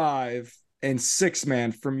starting 5 and 6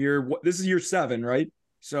 man from this is year 7, right?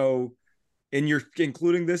 So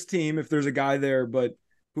including this team, if there's a guy there, but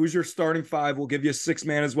who's your starting 5? We'll give you a 6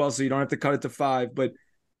 man as well, so you don't have to cut it to 5. But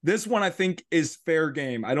this one, I think, is fair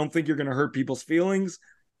game. I don't think you're going to hurt people's feelings.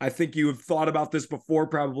 I think you have thought about this before,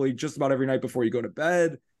 probably just about every night before you go to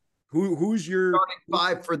bed. Who's your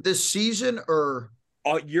starting 5 for this season, or?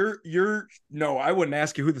 No, I wouldn't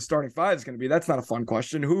ask you who the starting 5 is going to be. That's not a fun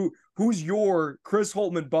question. Who's your Chris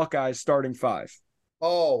Holtmann Buckeyes starting 5?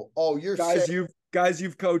 Oh, you're guys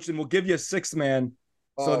you've coached, and we'll give you a 6 man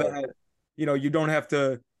so that you don't have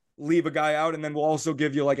to leave a guy out, and then we'll also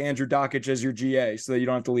give you like Andrew Dockich as your GA so that you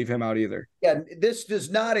don't have to leave him out either. Yeah, this does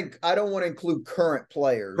not. I don't want to include current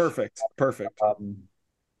players. Perfect.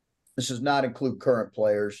 This does not include current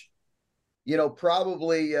players.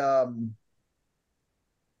 Probably.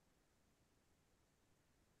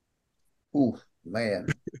 Ooh, man.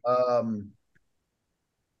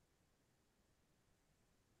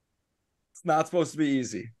 It's not supposed to be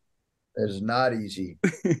easy. It is not easy.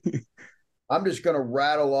 I'm just going to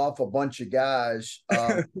rattle off a bunch of guys.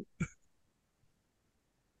 I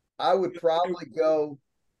would probably go.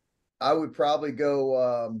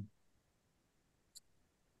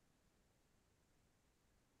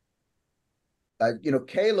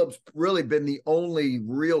 Caleb's really been the only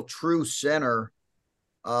real true center.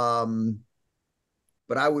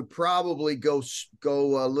 But I would probably go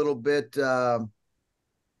a little bit.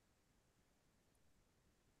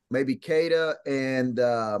 Maybe Keita and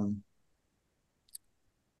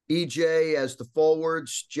EJ as the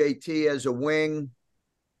forwards, JT as a wing,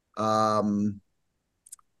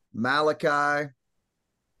 Malachi,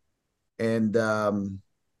 and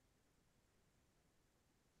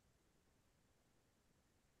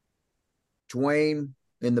Dwayne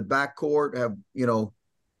in the backcourt, have,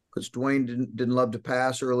 because Dwayne didn't love to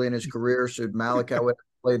pass early in his career, so Malachi would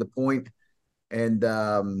play the point. And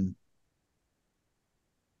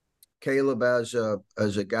Caleb as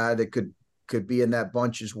a guy that could be in that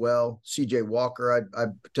bunch as well. CJ Walker,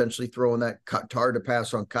 I'd potentially throw in that. Hard to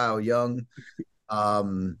pass on Kyle Young.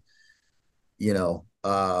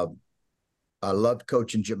 I loved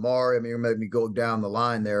coaching Jamar. I mean, it made me go down the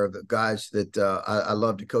line there of the guys that I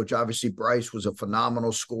love to coach. Obviously, Bryce was a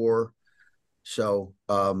phenomenal scorer. So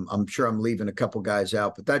I'm sure I'm leaving a couple guys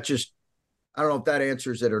out, but that just, I don't know if that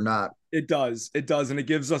answers it or not. It does. It does. And it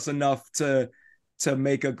gives us enough to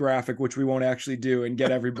make a graphic, which we won't actually do, and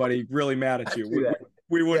get everybody really mad at you.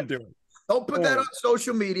 We wouldn't do it. Don't put that on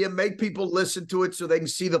social media. Make people listen to it so they can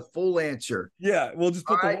see the full answer. Yeah, we'll just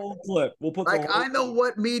put the whole clip. We'll put I know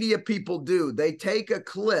what media people do. They take a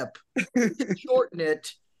clip, shorten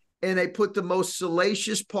it, and they put the most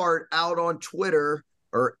salacious part out on Twitter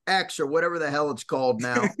or X or whatever the hell it's called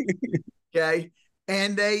now. Okay,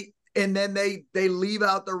 and then they leave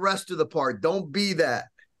out the rest of the part. Don't be that.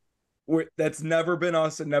 That's never been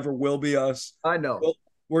us and never will be us. I know.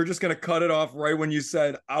 We're just going to cut it off right when you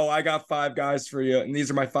said, oh, I got 5 guys for you, and these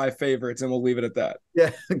are my 5 favorites, and we'll leave it at that.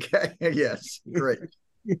 Yeah, okay. Yes, great.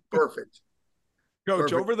 Perfect.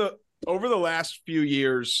 Coach, over the last few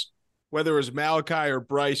years, whether it was Malachi or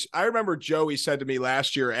Bryce, I remember Joey said to me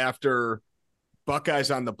last year after Buckeyes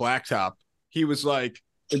on the Blacktop, he was like,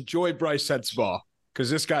 enjoy Bryce Sensabaugh because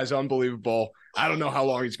this guy's unbelievable. I don't know how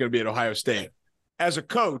long he's going to be at Ohio State. As a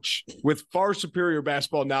coach with far superior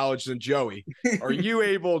basketball knowledge than Joey, are you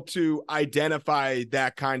able to identify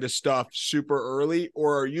that kind of stuff super early,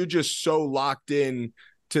 or are you just so locked in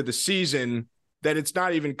to the season that it's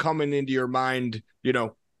not even coming into your mind,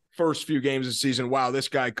 first few games of the season, wow, this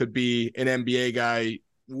guy could be an NBA guy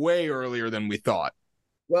way earlier than we thought?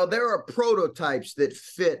 Well, there are prototypes that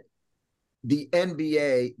fit the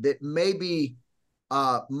NBA that maybe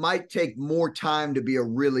might take more time to be a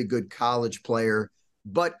really good college player,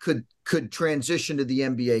 but could transition to the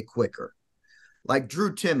NBA quicker. Like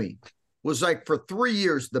Drew Timme was like for 3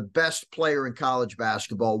 years the best player in college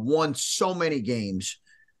basketball, won so many games.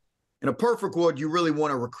 In a perfect world, you really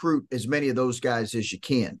want to recruit as many of those guys as you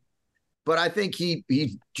can. But I think he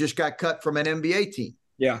just got cut from an NBA team.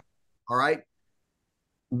 Yeah. All right.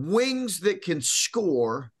 Wings that can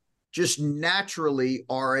score just naturally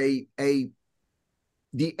are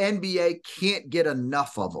the NBA can't get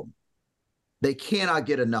enough of them. They cannot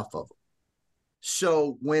get enough of them.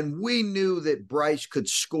 So when we knew that Bryce could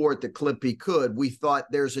score at the clip he could, we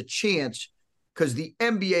thought there's a chance because the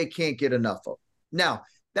NBA can't get enough of them. Now,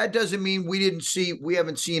 that doesn't mean we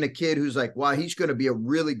haven't seen a kid who's like, wow, he's going to be a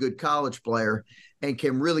really good college player and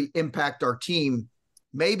can really impact our team,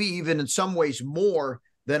 maybe even in some ways more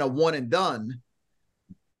than a one and done.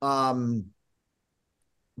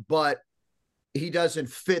 But he doesn't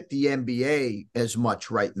fit the NBA as much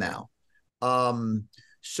right now.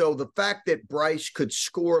 So the fact that Bryce could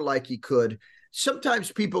score like he could,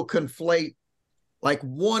 sometimes people conflate like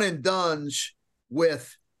one and dones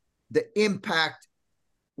with the impact.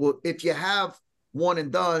 Well, if you have one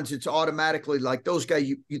and dones, it's automatically like those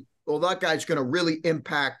guys, that guy's going to really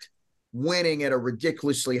impact winning at a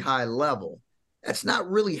ridiculously high level. That's not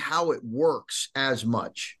really how it works as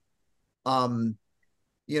much.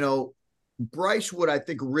 Bryce would, I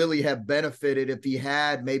think, really have benefited if he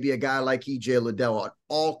had maybe a guy like E.J. Liddell, an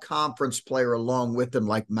all-conference player along with him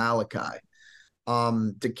like Malachi,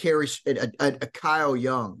 to carry a Kyle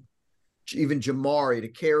Young, even Jamari, to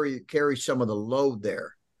carry some of the load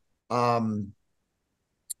there. So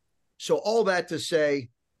all that to say,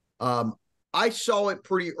 I saw it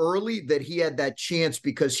pretty early that he had that chance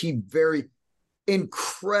because he very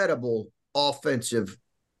incredible offensive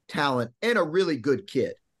talent and a really good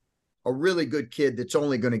kid that's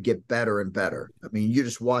only going to get better and better. I mean, you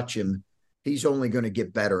just watch him. He's only going to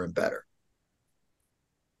get better and better.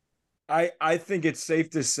 I think it's safe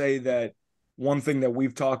to say that one thing that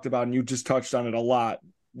we've talked about, and you just touched on it a lot,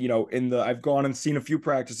 I've gone and seen a few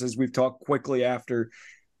practices. We've talked quickly after.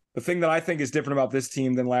 The thing that I think is different about this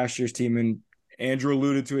team than last year's team, and Andrew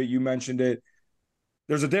alluded to it, you mentioned it,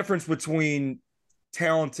 there's a difference between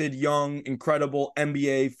talented, young, incredible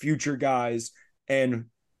NBA future guys and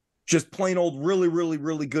just plain old, really, really,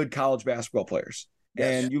 really good college basketball players.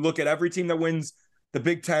 Yes. And you look at every team that wins the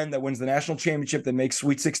Big Ten, that wins the national championship, that makes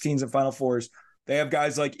Sweet 16s and Final Fours, they have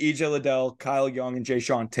guys like E.J. Liddell, Kyle Young, and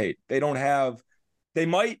Jayshawn Tate. They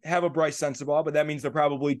might have a Bryce Sensabaugh, but that means they're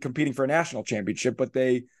probably competing for a national championship, but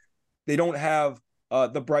they don't have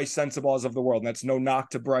the Bryce Sensabaughs of the world. And that's no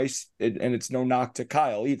knock to Bryce, and it's no knock to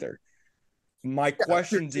Kyle either. My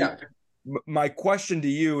question to my question to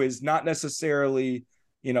you is not necessarily,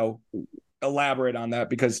 elaborate on that,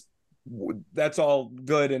 because that's all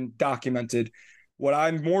good and documented. What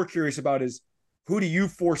I'm more curious about is, who do you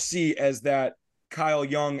foresee as that Kyle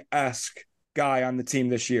Young-esque guy on the team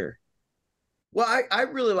this year? Well, I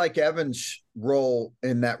really like Evan's role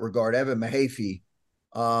in that regard, Evan Mahaffey.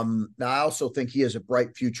 Now, I also think he has a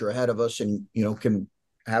bright future ahead of us and, can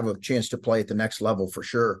have a chance to play at the next level for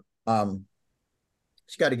sure.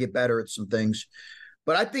 He's got to get better at some things.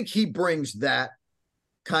 But I think he brings that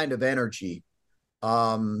kind of energy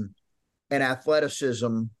and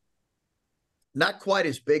athleticism, not quite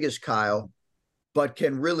as big as Kyle, but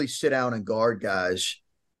can really sit down and guard guys.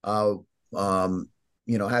 Has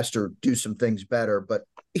to do some things better, but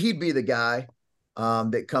he'd be the guy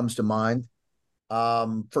that comes to mind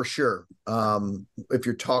for sure. If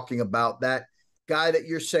you're talking about that guy that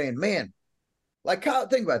you're saying, man, like Kyle,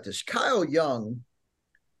 think about this. Kyle Young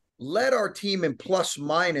led our team in plus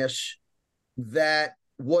minus that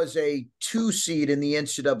was a 2 seed in the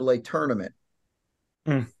NCAA tournament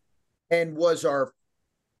and was our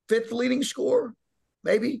 5th leading scorer,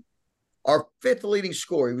 maybe. Our 5th leading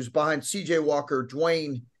scorer. He was behind CJ Walker,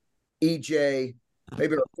 Dwayne, EJ,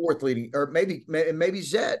 maybe our 4th leading, or maybe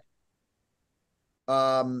Zed.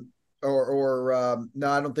 No,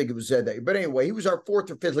 I don't think it was Zed that year. But anyway, he was our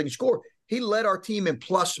 4th or 5th leading scorer. He led our team in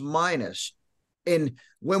plus minus. And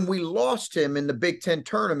when we lost him in the Big Ten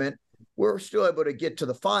tournament, we were still able to get to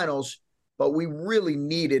the finals, but we really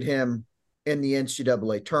needed him in the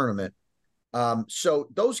NCAA tournament. So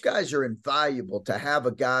those guys are invaluable to have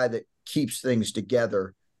a guy that keeps things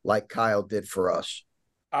together like Kyle did for us.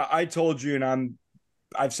 I told you, and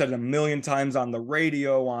I've said it a million times on the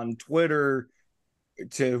radio, on Twitter,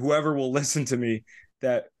 to whoever will listen to me,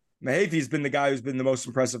 that Mahaffey's been the guy who's been the most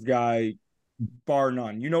impressive guy, bar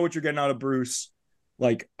none. You know what you're getting out of Bruce.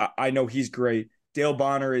 Like, I know he's great. Dale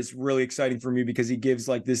Bonner is really exciting for me because he gives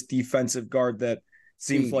like this defensive guard that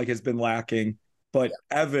seems like has been lacking. But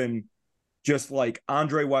Evan, just like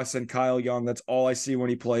Andre West and Kyle Young, that's all I see when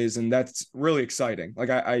he plays, and that's really exciting. Like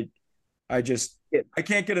I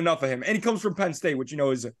can't get enough of him. And he comes from Penn State, which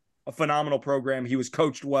is a phenomenal program. He was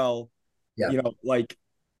coached well. Yeah. Like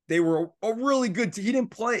they were a really good team.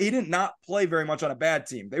 He did not play very much on a bad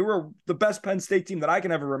team. They were the best Penn State team that I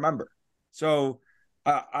can ever remember. So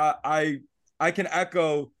I can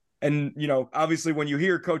echo. And, obviously when you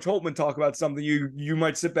hear Coach Holtmann talk about something, you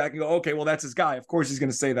might sit back and go, okay, well, that's his guy. Of course he's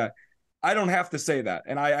going to say that. I don't have to say that.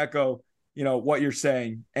 And I echo, what you're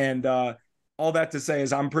saying. And all that to say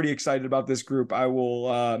is I'm pretty excited about this group. I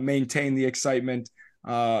will maintain the excitement.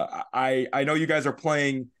 I know you guys are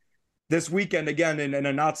playing this weekend again in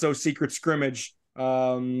a not so secret scrimmage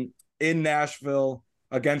in Nashville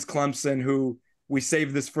against Clemson, who we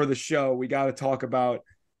saved this for the show. We got to talk about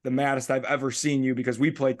the maddest I've ever seen you, because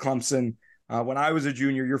we played Clemson when I was a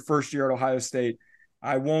junior, your first year at Ohio State.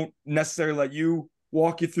 I won't necessarily let you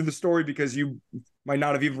walk you through the story because you might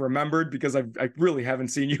not have even remembered, because I really haven't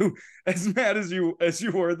seen you as mad as you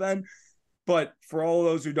were then. But for all of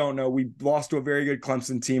those who don't know, we lost to a very good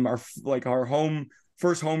Clemson team. Our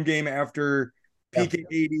first home game after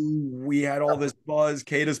PK80. We had all this buzz.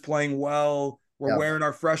 Kata's playing well. We're wearing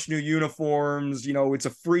our fresh new uniforms. It's a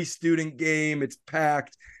free student game. It's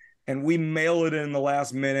packed. And we mail it in the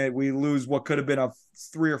last minute. We lose what could have been a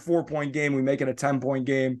 3 or 4 point game. We make it a 10-point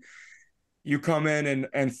game. You come in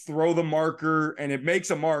and throw the marker, and it makes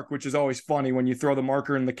a mark, which is always funny when you throw the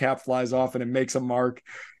marker and the cap flies off and it makes a mark.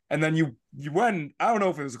 And then you went, I don't know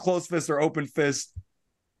if it was a closed fist or open fist,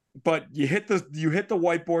 but you hit the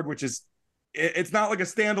whiteboard, which is, it's not like a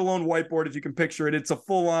standalone whiteboard if you can picture it. It's a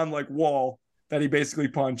full-on like wall that he basically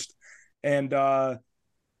punched, and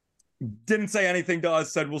didn't say anything to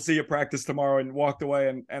us, said, we'll see you practice tomorrow, and walked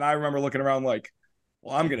away. And I remember looking around like,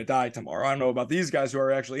 well, I'm going to die tomorrow. I don't know about these guys who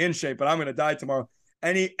are actually in shape, but I'm going to die tomorrow.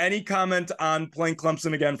 Any comment on playing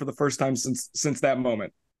Clemson again for the first time since that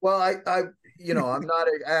moment? Well, I'm not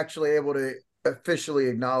actually able to officially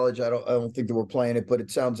acknowledge. I don't think that we're playing it, but it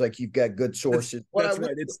sounds like you've got good sources. That's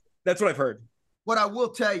right. That's what I've heard. What I will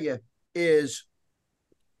tell you is,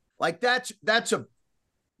 like, that's a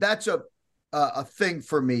thing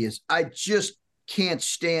for me, is I just can't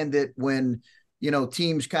stand it when,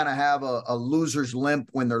 teams kind of have a loser's limp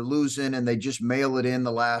when they're losing and they just mail it in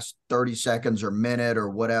the last 30 seconds or minute or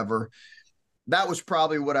whatever. That was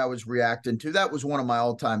probably what I was reacting to. That was one of my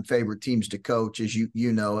all-time favorite teams to coach, as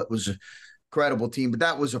it was a incredible team, but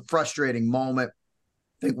that was a frustrating moment.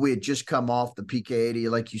 I think we had just come off the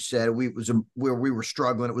PK80, like you said. Where we were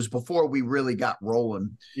struggling. It was before we really got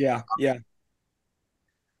rolling. Yeah.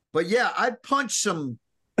 But yeah, I punched some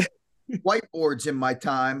whiteboards in my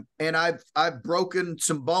time, and I've broken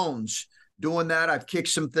some bones doing that. I've kicked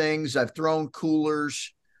some things. I've thrown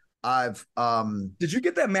coolers. I've Did you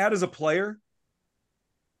get that mad as a player?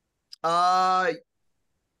 No,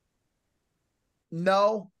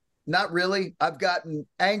 not really. I've gotten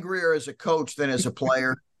angrier as a coach than as a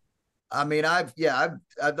player. I mean, I've the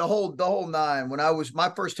whole nine. When I was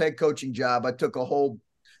my first head coaching job, I took a whole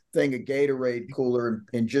thing of Gatorade cooler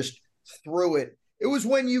and just threw it. It was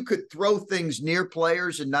when you could throw things near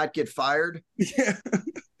players and not get fired. Yeah.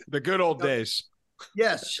 The good old days.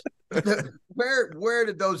 Yes. Where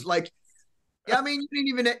did those I mean, you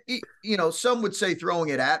didn't even, some would say throwing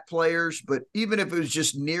it at players, but even if it was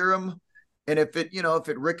just near them, and if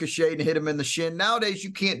it ricocheted and hit him in the shin, nowadays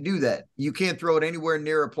you can't do that. You can't throw it anywhere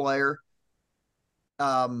near a player.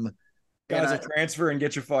 Guys will transfer and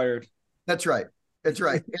get you fired. That's right. That's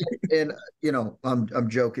right. and I'm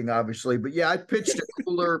joking, obviously, but yeah, I pitched a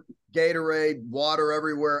cooler, Gatorade, water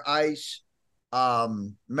everywhere, ice.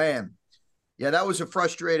 Man, yeah, that was a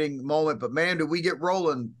frustrating moment, but man, did we get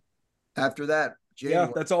rolling after that? January.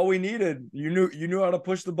 Yeah, that's all we needed. You knew how to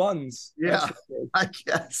push the buttons. Yeah, I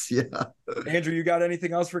guess. Yeah. Andrew, you got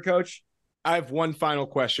anything else for Coach? I have one final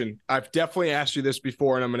question. I've definitely asked you this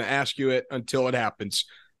before, and I'm going to ask you it until it happens.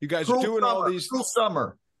 You guys are doing all these. Cruel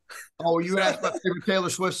Summer. Oh, you asked about the favorite Taylor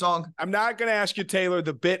Swift song? I'm not going to ask you, Taylor.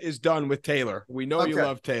 The bit is done with Taylor. We know you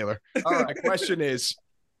love Taylor. All right. My question is,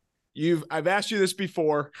 I've asked you this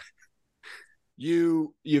before.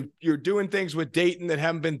 You're doing things with Dayton that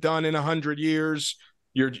haven't been done in 100 years.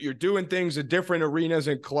 You're doing things at different arenas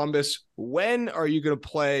in Columbus. When are you going to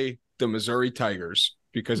play the Missouri Tigers?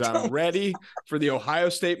 Because I'm ready for the Ohio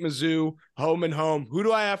State Mizzou home and home. Who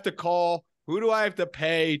do I have to call? Who do I have to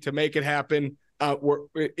pay to make it happen?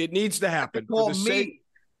 It needs to happen. Call me.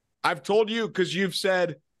 I've told you because you've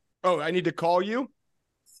said, "Oh, I need to call you."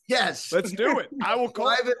 Yes, let's do it. I will call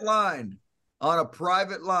private line on a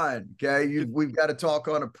private line. Okay, we've got to talk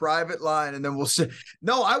on a private line, and then we'll see.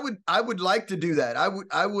 No, I would like to do that. I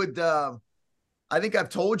would. I think I've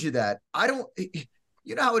told you that. I don't.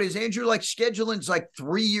 You know how it is, Andrew. Like scheduling's like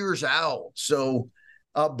 3 years out. So,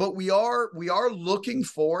 but we are looking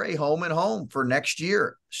for a home and home for next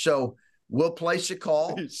year. So. We'll place a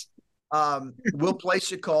call. We'll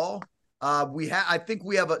place a call. I think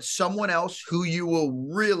we have someone else who you will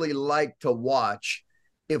really like to watch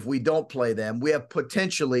if we don't play them. We have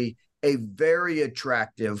potentially a very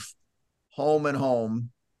attractive home and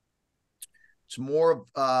home. It's more of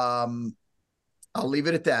I'll leave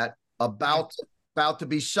it at that. About to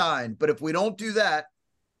be signed. But if we don't do that,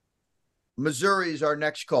 Missouri is our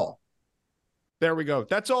next call. There we go.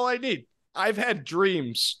 That's all I need. I've had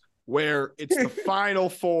dreams where it's the Final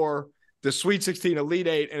Four, the Sweet 16, Elite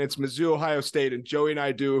Eight, and it's Mizzou, Ohio State, and Joey and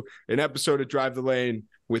I do an episode of Drive the Lane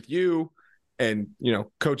with you. And,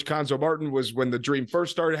 Coach Conzo Martin was when the dream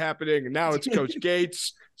first started happening, and now it's Coach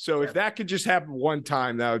Gates. So if that could just happen one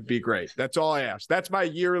time, that would be great. That's all I ask. That's my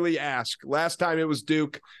yearly ask. Last time it was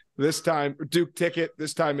Duke. This time, Duke ticket.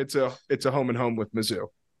 This time it's a home and home with Mizzou.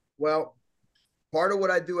 Well, part of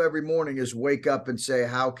what I do every morning is wake up and say,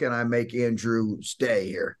 how can I make Andrew stay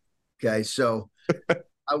here? Okay, so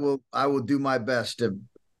I will do my best to.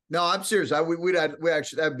 No, I'm serious. We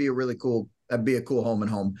actually that'd be a cool home and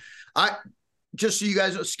home. Just so you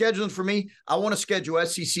guys know, scheduling for me, I want to schedule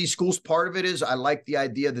SEC schools. Part of it is I like the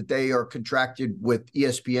idea that they are contracted with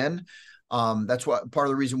ESPN. That's what part of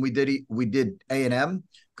the reason we did A&M,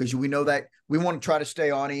 because we know that we want to try to stay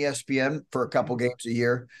on ESPN for a couple games a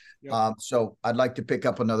year. Yep. So I'd like to pick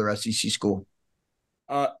up another SEC school.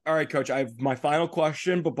 All right, Coach, I have my final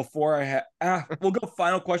question, but before we'll go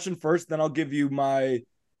final question first, then I'll give you my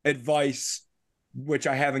advice, which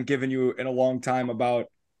I haven't given you in a long time about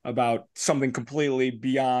something completely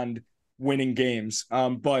beyond winning games.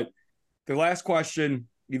 But the last question,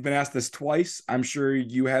 you've been asked this twice. I'm sure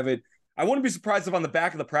you have it. I wouldn't be surprised if on the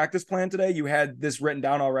back of the practice plan today, you had this written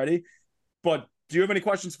down already, but do you have any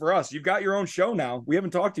questions for us? You've got your own show now. We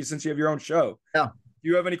haven't talked to you since you have your own show. Yeah. Do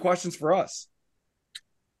you have any questions for us?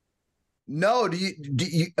 No. Do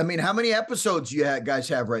you? I mean, how many episodes do you guys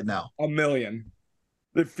have right now? 1 million.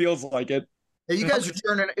 It feels like it. Hey, you guys are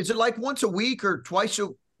turning. Is it like once a week or twice a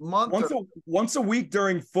month? Once a week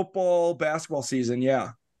during football, basketball season.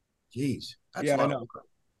 Yeah. Jeez. I know.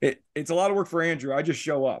 It's a lot of work for Andrew. I just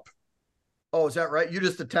show up. Oh, is that right? You're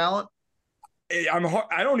just the talent?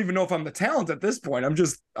 I don't even know if I'm the talent at this point. I'm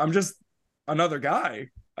just another guy.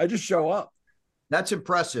 I just show up. That's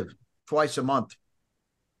impressive. Twice a month.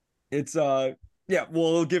 It's well,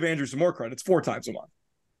 it'll give Andrew some more credit. It's 4 times a month.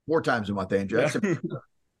 4 times a month, Andrew. That's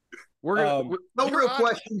we're gonna, no real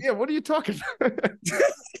question. Yeah, what are you talking about?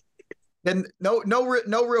 And no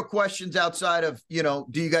real questions outside of, do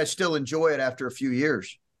you guys still enjoy it after a few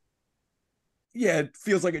years? Yeah, it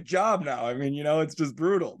feels like a job now. I mean, it's just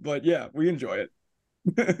brutal, but yeah, we enjoy it.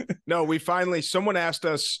 No, someone asked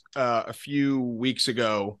us a few weeks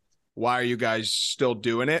ago, why are you guys still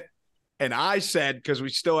doing it? And I said, because we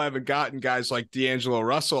still haven't gotten guys like D'Angelo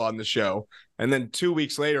Russell on the show. And then 2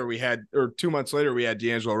 months later, we had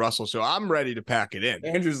D'Angelo Russell. So I'm ready to pack it in.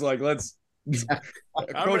 Andrew's like, let's. Coach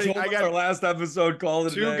Holtmann, I got our last episode called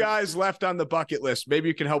it. 2 guys left on the bucket list. Maybe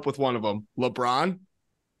you can help with one of them. LeBron.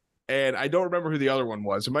 And I don't remember who the other one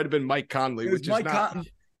was. It might have been Mike Conley, which is not.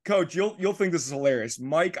 Coach, you'll think this is hilarious.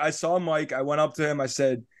 Mike, I saw Mike. I went up to him. I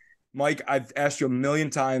said, Mike, I've asked you a million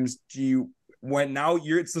times.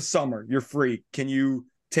 It's the summer. You're free. Can you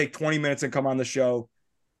take 20 minutes and come on the show?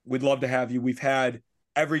 We'd love to have you. We've had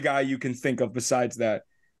every guy you can think of besides that.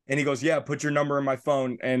 And he goes, yeah, put your number in my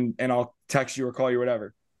phone and I'll text you or call you,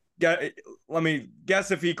 whatever. Let me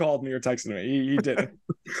guess if he called me or texted me. He didn't.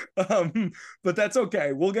 But that's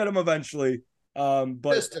okay. We'll get him eventually. But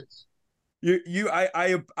Distance.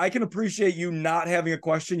 I can appreciate you not having a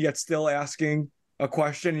question yet still asking a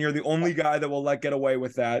question. You're the only guy that will let get away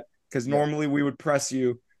with that, because normally we would press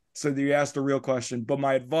you so that you asked a real question. But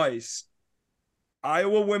my advice,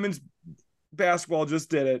 Iowa women's basketball just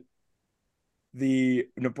did it. The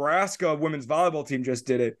Nebraska women's volleyball team just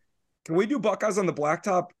did it. Can we do Buckeyes on the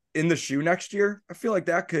blacktop in the shoe next year? I feel like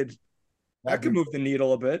that could move the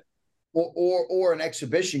needle a bit. Or an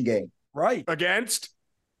exhibition game. Right. Against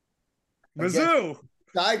Mizzou.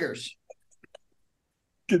 Tigers.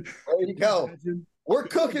 There you go. We're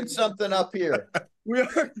cooking something up here. We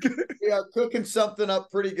are cooking something up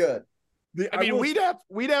pretty good. We'd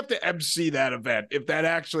have to MC that event if that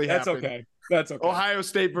actually happened. That's okay. Ohio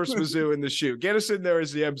State versus Mizzou in the shoe. Get us in there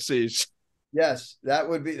as the MCs. Yes, that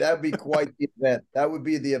would be quite the event. That would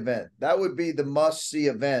be the event. That would be the must-see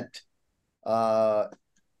event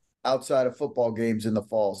outside of football games in the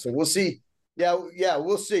fall. So we'll see. Yeah,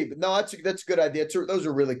 we'll see. But no, that's a good idea. Those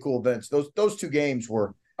are really cool events. Those 2 games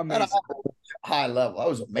were amazing. At a high level. That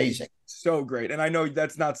was amazing. So great. And I know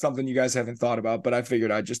that's not something you guys haven't thought about, but I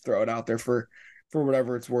figured I'd just throw it out there for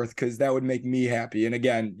whatever it's worth, because that would make me happy. And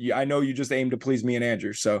again, I know you just aim to please me and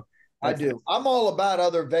Andrew. So I do. I'm all about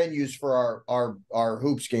other venues for our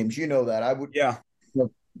hoops games. You know that. I would. Yeah.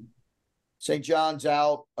 St. John's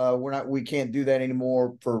out. We can't do that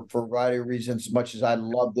anymore for a variety of reasons, as much as I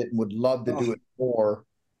loved it and would love to do it more.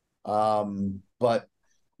 But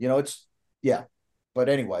but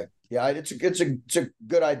anyway, it's a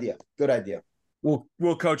good idea. Good idea. Well,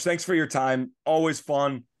 Coach, thanks for your time. Always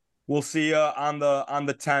fun. We'll see you on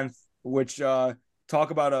the 10th, which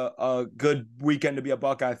talk about a good weekend to be a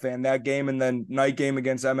Buckeye fan. That game and then night game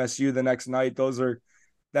against MSU the next night.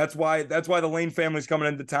 That's why the Lane family's coming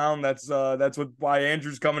into town. That's why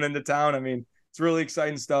Andrew's coming into town. I mean, it's really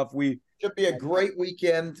exciting stuff. Should be a great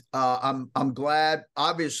weekend. I'm glad.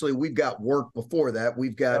 Obviously, we've got work before that.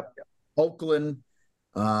 We've got Oakland.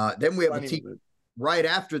 Then we have a team right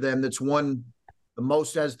after them that's won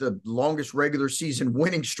has the longest regular season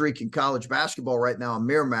winning streak in college basketball right now in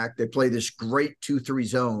Merrimack. They play this great 2-3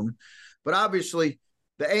 zone. But obviously,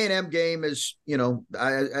 the A&M game is,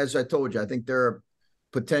 as I told you, I think they're a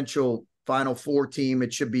potential Final Four team.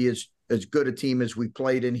 It should be as good a team as we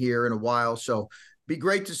played in here in a while. So be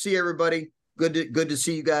great to see everybody. Good to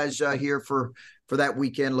see you guys here for that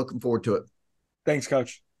weekend. Looking forward to it. Thanks,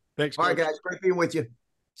 Coach. Thanks, Coach. All right, guys. Great being with you.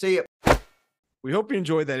 See you. We hope you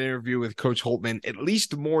enjoyed that interview with Coach Holtmann, at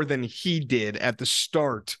least more than he did at the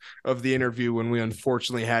start of the interview when we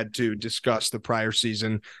unfortunately had to discuss the prior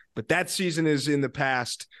season. But that season is in the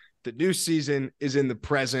past. The new season is in the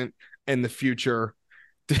present and the future.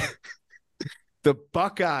 The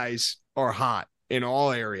Buckeyes are hot in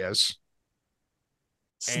all areas.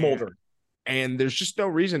 Smolder. And there's just no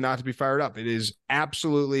reason not to be fired up. It is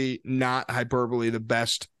absolutely not hyperbole the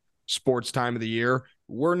best sports time of the year.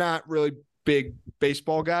 We're not really big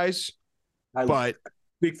baseball guys, but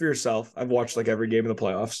speak for yourself. I've watched like every game of the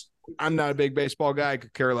playoffs. I'm not a big baseball guy. I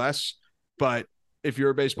could care less. But if you're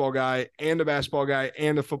a baseball guy and a basketball guy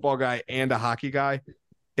and a football guy and a hockey guy,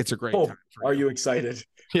 it's a great time. Are you excited?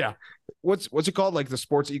 Yeah. What's it called? Like the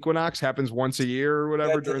sports equinox happens once a year or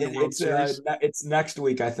whatever during the World Series. It's next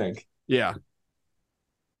week, I think. Yeah.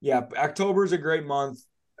 Yeah. October is a great month.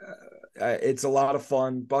 It's a lot of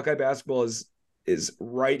fun. Buckeye basketball is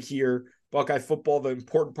right here. Buckeye football, the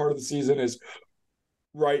important part of the season, is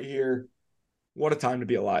right here. What a time to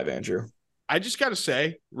be alive, Andrew. I just got to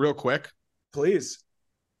say real quick. Please.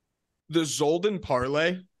 The Zolden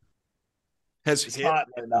parlay has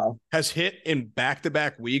hit in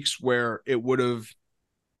back-to-back weeks where it would have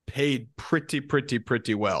paid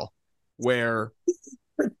pretty well, where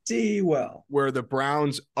the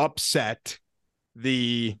Browns upset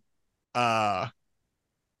the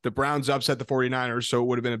 49ers, so it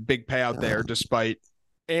would have been a big payout there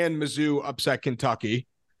and Mizzou upset Kentucky.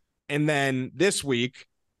 And then this week,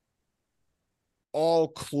 all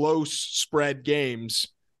close spread games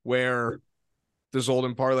where the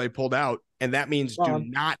Zolden parlay pulled out, and that means do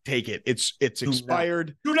not take it. It's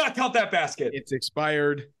expired. Do not count that basket. It's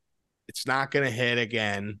expired. It's not going to hit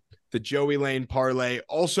again. The Joey Lane parlay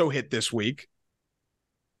also hit this week,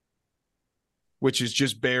 which is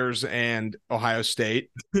just Bears and Ohio State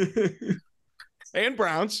and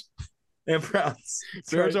Browns. Bears,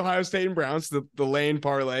 right. Ohio State, and Browns. The Lane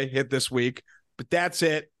parlay hit this week. But that's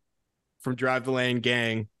it from Drive the Lane,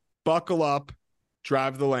 gang. Buckle up,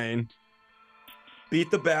 drive the lane.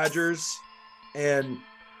 Beat the Badgers, and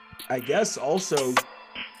I guess also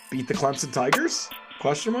beat the Clemson Tigers?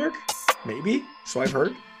 Question mark? Maybe. So I've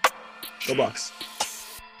heard. Go Bucks.